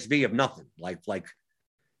a CSV of nothing. Like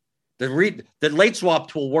the late swap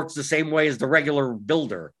tool works the same way as the regular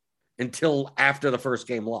builder until after the first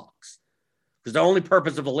game locks. Because the only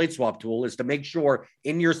purpose of the late swap tool is to make sure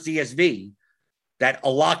in your CSV that a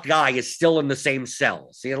locked guy is still in the same cell,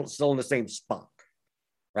 still in the same spot,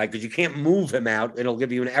 right? Because you can't move him out. It'll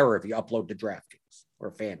give you an error if you upload to DraftKings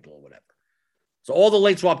or FanDuel or whatever. So all the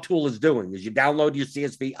late swap tool is doing is you download your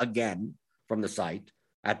CSV again from the site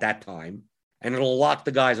at that time, and it'll lock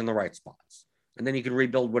the guys in the right spots. And then you can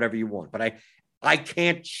rebuild whatever you want. But I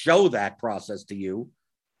can't show that process to you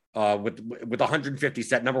with 150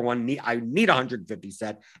 set. Number one, I need 150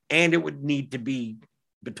 set, and it would need to be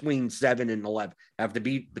between 7 and 11. Have to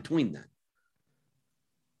be between them.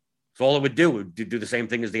 So all it would do the same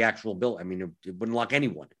thing as the actual bill. I mean, it wouldn't lock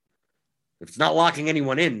anyone. If it's not locking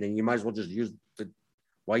anyone in, then you might as well just use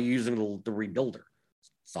why are you using the rebuilder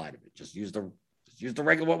side of it? Just use the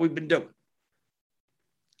regular what we've been doing.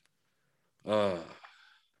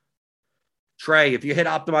 Trey, if you hit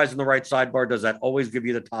optimize in the right sidebar, does that always give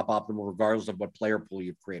you the top optimal regardless of what player pool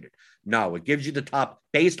you've created? No, it gives you the top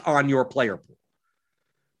based on your player pool.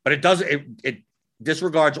 But it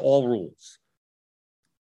disregards all rules.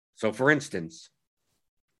 So for instance,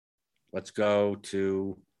 let's go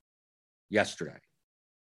to yesterday,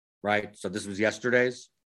 right? So this was yesterday's.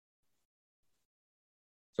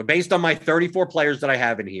 So based on my 34 players that I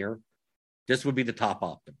have in here, this would be the top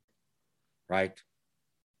optimal, right?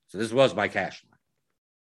 So this was my cash line.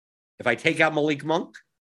 If I take out Malik Monk,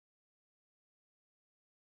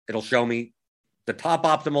 it'll show me the top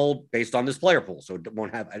optimal based on this player pool. So it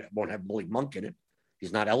won't have Malik Monk in it.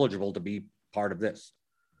 He's not eligible to be part of this.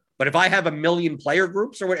 But if I have a million player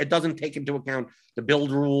groups or what, it doesn't take into account the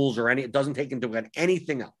build rules or it doesn't take into account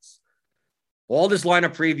anything else. All this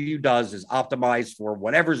lineup preview does is optimize for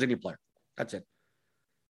whatever's in your player pool. That's it.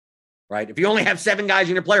 Right? If you only have 7 guys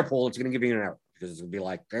in your player pool, it's going to give you an error because it's going to be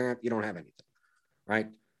like, you don't have anything. Right?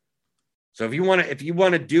 So if you want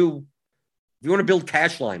to build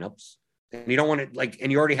cash lineups and you don't want to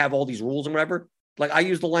and you already have all these rules and whatever, like I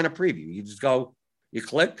use the lineup preview. You just go, you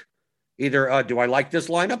click either, do I like this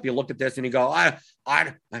lineup? You look at this and you go,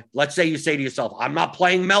 let's say you say to yourself, I'm not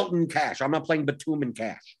playing Melton cash. I'm not playing Batum in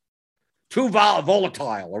cash. Too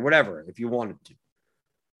volatile or whatever if you wanted to.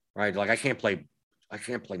 Right? Like I can't play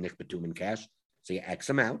Nick Batum in cash. So you X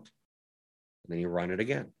him out and then you run it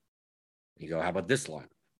again. You go, how about this lineup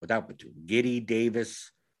without Batum? Giddey,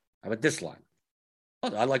 Davis. How about this lineup?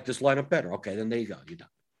 Oh, I like this lineup better. Okay, then there you go. You're done.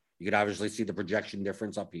 You could obviously see the projection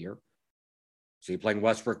difference up here. So you're playing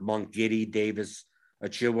Westbrook, Monk, Giddey, Davis,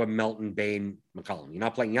 Achua, Melton, Bane, McCollum. You're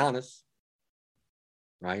not playing Giannis,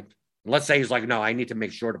 right? And let's say he's like, no, I need to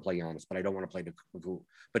make sure to play Giannis, but I don't want to play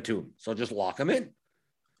Batum. So just lock him in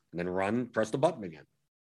and then press the button again,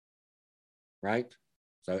 right?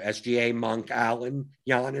 So SGA, Monk, Allen,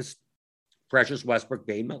 Giannis, Precious, Westbrook,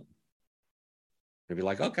 Bane, Melton. You'd be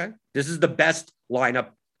like, okay, this is the best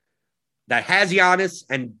lineup that has Giannis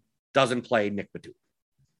and doesn't play Nick Batum,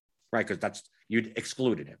 right? Because you'd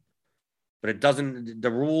excluded him. But it doesn't, the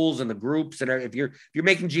rules and the groups, and if you're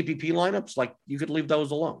making GPP lineups, like you could leave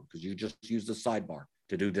those alone because you just use the sidebar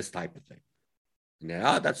to do this type of thing. And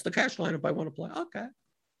then, that's the cash lineup I want to play. Okay. And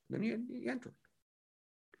then you enter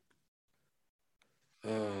it.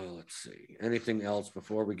 Let's see. Anything else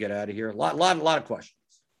before we get out of here? A lot of questions.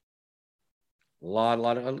 A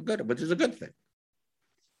lot of good, which is a good thing.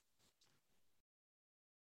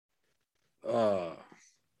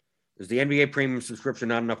 Is the NBA premium subscription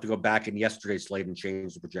not enough to go back in yesterday's slate and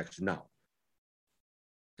change the projection? No.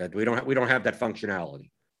 That we don't have that functionality.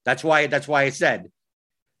 That's why I said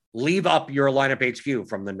leave up your lineup HQ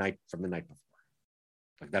from the night before.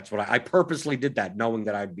 Like that's what I purposely did that, knowing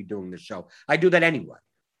that I'd be doing this show. I do that anyway.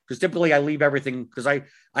 Because typically I leave everything because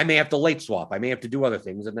I may have to late swap. I may have to do other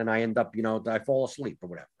things. And then I end up, I fall asleep or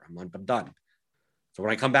whatever. I'm done. So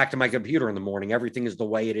when I come back to my computer in the morning, everything is the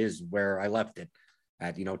way it is where I left it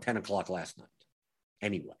at, 10 o'clock last night.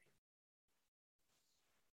 Anyway.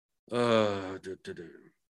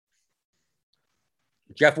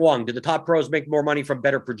 Jeff Wong, did the top pros make more money from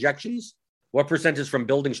better projections? What percent is from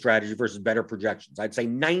building strategy versus better projections? I'd say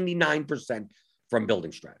 99% from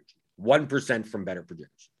building strategy, 1% from better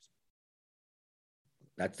projections.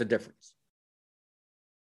 That's the difference.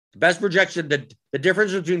 The best projection, the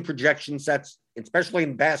difference between projection sets, especially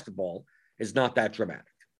in basketball, is not that dramatic,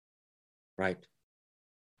 right?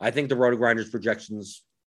 I think the Roto Grinders projections,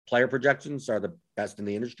 player projections, are the best in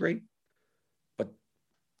the industry, but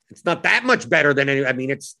it's not that much better than any. I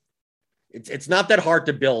mean, it's not that hard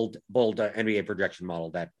to build an NBA projection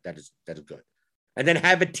model that is good, and then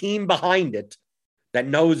have a team behind it that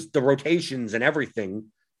knows the rotations and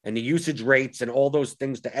everything and the usage rates and all those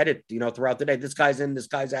things to edit, throughout the day. This guy's in, this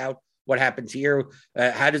guy's out. What happens here?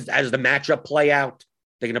 How does the matchup play out?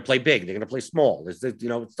 They're going to play big. They're going to play small. Is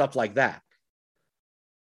stuff like that.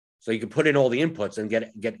 So you can put in all the inputs and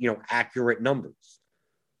get accurate numbers.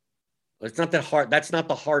 It's not that hard. That's not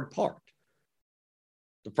the hard part.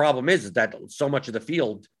 The problem is that so much of the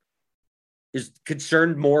field is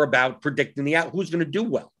concerned more about predicting who's going to do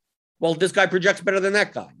well. Well, this guy projects better than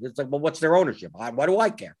that guy. It's like, well, what's their ownership? Why do I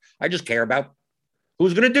care? I just care about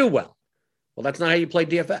who's going to do well. Well, that's not how you play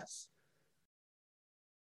DFS.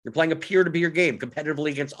 You're playing a peer-to-peer game competitively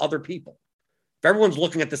against other people. If everyone's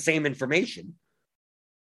looking at the same information,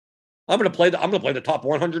 I'm going to play the top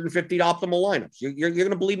 150 optimal lineups. You're going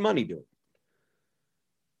to bleed money doing it.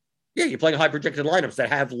 Yeah, you're playing high projected lineups that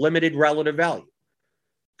have limited relative value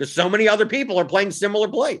because so many other people are playing similar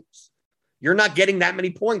plays. You're not getting that many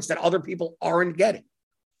points that other people aren't getting.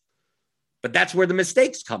 But that's where the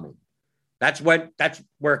mistakes come in. That's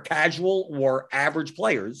where casual or average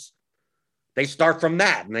players, they start from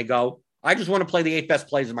that and they go, I just want to play the 8 best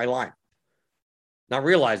plays in my lineup. Not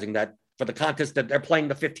realizing that for the contest that they're playing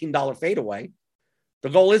the $15 fadeaway, the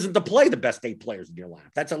goal isn't to play the best 8 players in your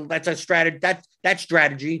lineup. That's a strategy. That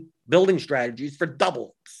strategy, building strategies for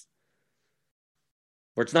double ups,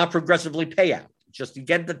 where it's not progressively payout. It's just you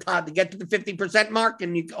get to the 50% mark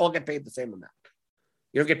and you all get paid the same amount.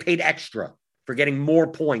 You don't get paid extra for getting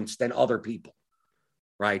more points than other people,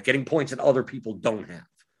 right? Getting points that other people don't have.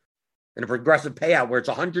 In a progressive payout where it's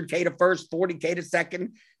 100K to first, 40K to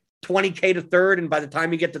second, 20K to third, and by the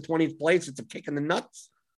time you get to 20th place, it's a kick in the nuts,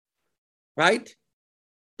 right?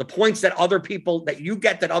 The points that you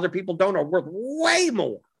get that other people don't are worth way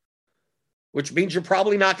more, which means you're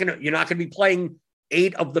not going to be playing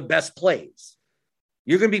 8 of the best plays.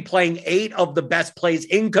 You're going to be playing 8 of the best plays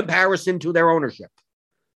in comparison to their ownership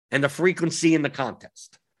and the frequency in the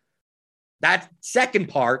contest. That second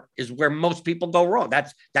part is where most people go wrong.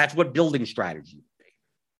 That's what building strategy would be,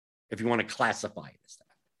 if you want to classify it as that.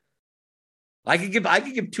 I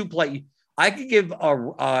could give 2 play. I could give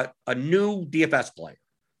a new DFS player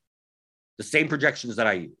the same projections that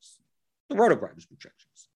I use, the Roto Grinders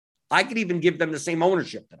projections. I could even give them the same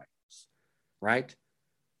ownership that I use, right?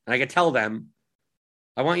 And I could tell them,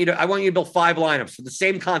 I want you to build 5 lineups for the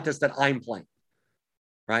same contest that I'm playing,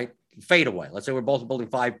 right? Fadeaway. Let's say we're both building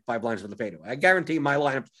five lineups for the fadeaway. I guarantee my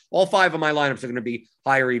lineups, all 5 of my lineups are going to be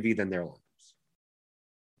higher EV than their lineups.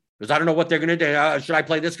 Because I don't know what they're going to do. Should I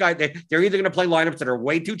play this guy? They're either going to play lineups that are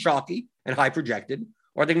way too chalky and high projected,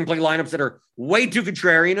 or they're going to play lineups that are way too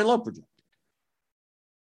contrarian and low projected.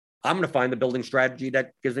 I'm going to find the building strategy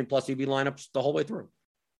that gives me plus EV lineups the whole way through.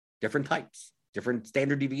 Different types, different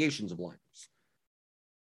standard deviations of lineups.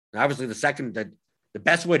 And obviously, the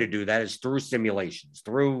best way to do that is through simulations,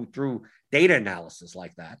 through data analysis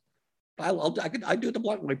like that. I do it the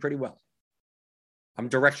blunt way pretty well. I'm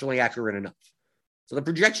directionally accurate enough. So the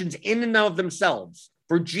projections in and of themselves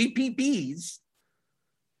for GPPs,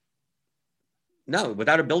 no,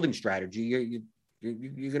 without a building strategy,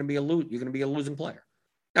 you're going to be a losing player.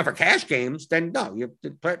 Now for cash games, then no, you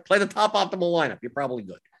play the top optimal lineup. You're probably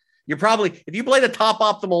good. If you play the top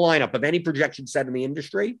optimal lineup of any projection set in the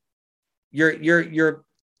industry, you're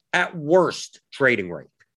at worst trading rate.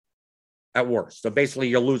 At worst. So basically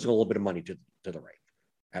you're losing a little bit of money to the rate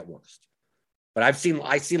at worst. But I see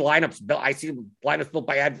lineups built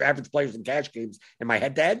by average players in cash games in my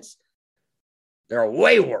head-to-heads. They're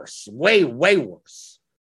way worse, way worse.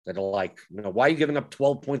 That are like, why are you giving up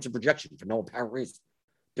 12 points of projection for no apparent reason?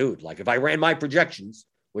 Dude, like if I ran my projections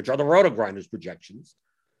which are the Roto Grinders projections,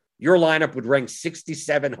 your lineup would rank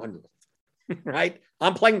 6,700, right?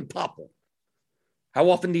 I'm playing Popple. How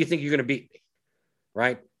often do you think you're going to beat me,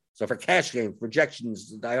 right? So for cash game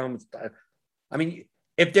projections, I mean,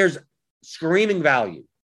 if there's screaming value,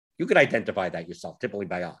 you could identify that yourself, typically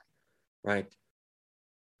by eye, right?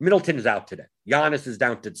 Middleton is out today. Giannis is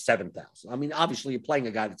down to 7,000. I mean, obviously, you're playing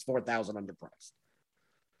a guy that's 4,000 underpriced.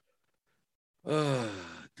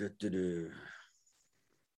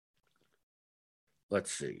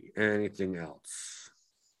 Let's see. Anything else?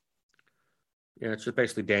 Yeah, it's just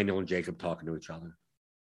basically Daniel and Jacob talking to each other.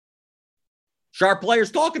 Sharp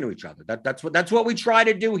players talking to each other. That's what we try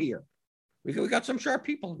to do here. We got some sharp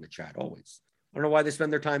people in the chat always. I don't know why they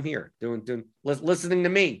spend their time here listening to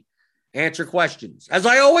me answer questions, as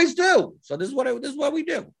I always do. So this is what we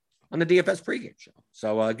do on the DFS pregame show.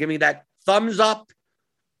 So give me that thumbs up,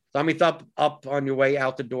 up on your way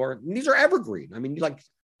out the door. And these are evergreen. I mean,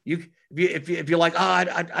 if you're like,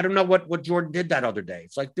 I don't know what Jordan did that other day.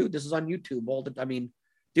 It's like, dude, this is on YouTube all the. I mean,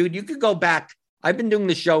 dude, you could go back. I've been doing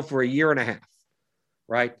the show for a year and a half,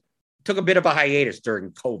 right? Took a bit of a hiatus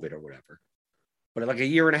during COVID or whatever, but like a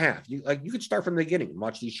year and a half. You could start from the beginning and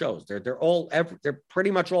watch these shows. They're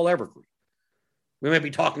pretty much all evergreen. We might be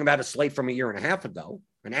talking about a slate from a year and a half ago,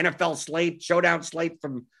 an NFL slate, showdown slate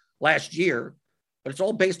from last year, but it's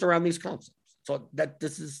all based around these concepts. So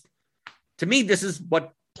to me, this is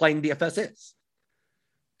what playing DFS is.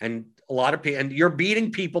 And a lot of people, and you're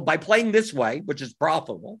beating people by playing this way, which is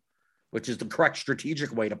profitable, which is the correct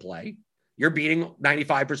strategic way to play. You're beating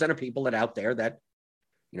 95% of people out there that,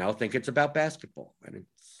 think it's about basketball. And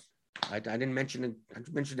I didn't mention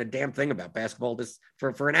a damn thing about basketball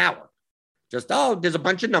for an hour. Just, there's a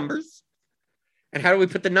bunch of numbers. And how do we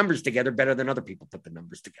put the numbers together better than other people put the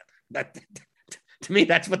numbers together? To me,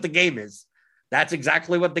 that's what the game is. That's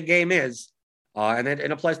exactly what the game is. And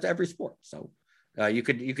it applies to every sport. So you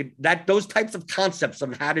could those types of concepts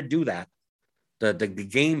on how to do that. The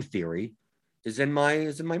game theory is in my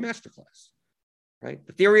masterclass, right?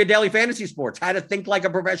 The theory of daily fantasy sports, how to think like a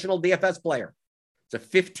professional DFS player. It's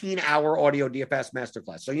a 15-hour audio DFS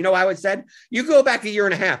masterclass. So you know how I said you go back a year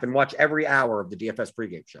and a half and watch every hour of the DFS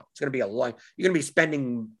pregame show. It's going to be you're going to be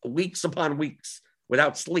spending weeks upon weeks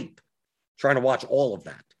without sleep trying to watch all of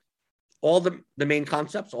that. All the main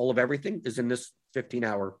concepts, all of everything is in this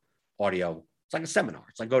 15-hour audio. It's like a seminar.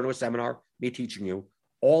 It's like going to a seminar, me teaching you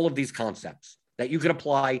all of these concepts that you can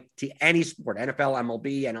apply to any sport, NFL,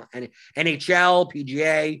 MLB, and NHL,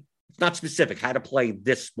 PGA. It's not specific how to play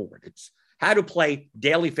this sport. It's how to play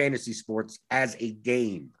daily fantasy sports as a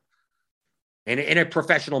game and in a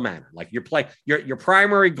professional manner. Like your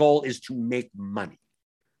primary goal is to make money,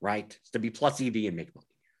 right? It's to be plus EV and make money,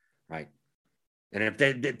 right? And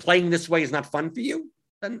if playing this way is not fun for you,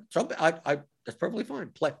 then that's perfectly fine.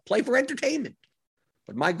 Play for entertainment.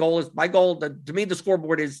 But my goal, to me, the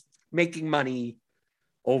scoreboard is making money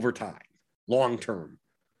over time, long term.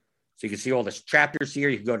 So you can see all the chapters here.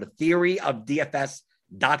 You can go to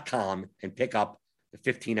theoryofdfs.com and pick up the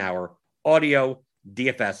 15-hour audio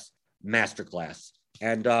DFS masterclass.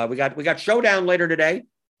 And we got Showdown later today.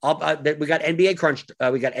 We got NBA Crunch.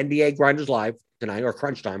 We got NBA Grinders Live tonight, or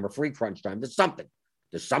Crunch Time, or free Crunch Time. There's something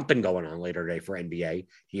going on later today for NBA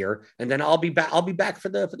here. And then I'll be back for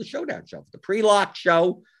the Showdown show, for the pre-lock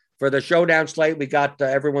show, for the Showdown slate. We got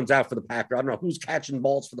everyone's out for the Packers. I don't know who's catching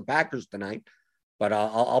balls for the Packers tonight, but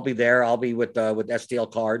I'll be there. I'll be with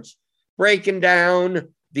STL Cards breaking down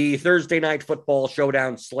the Thursday night football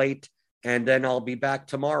Showdown slate, and then I'll be back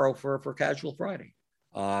tomorrow for Casual Friday.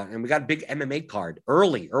 And we got a big MMA card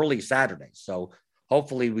early Saturday. So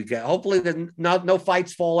hopefully no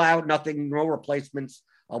fights fall out, no replacements.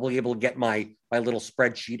 I'll be able to get my little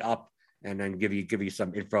spreadsheet up and then give you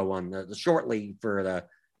some info on the shortly for the,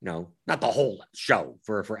 not the whole show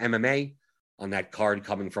for MMA on that card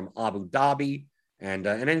coming from Abu Dhabi and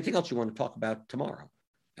anything else you want to talk about tomorrow.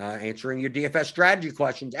 Answering your DFS strategy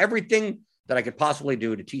questions, everything that I could possibly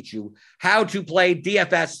do to teach you how to play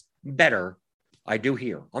DFS better, I do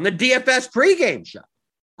here on the DFS pregame show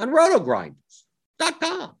on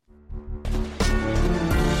rotogrinders.com.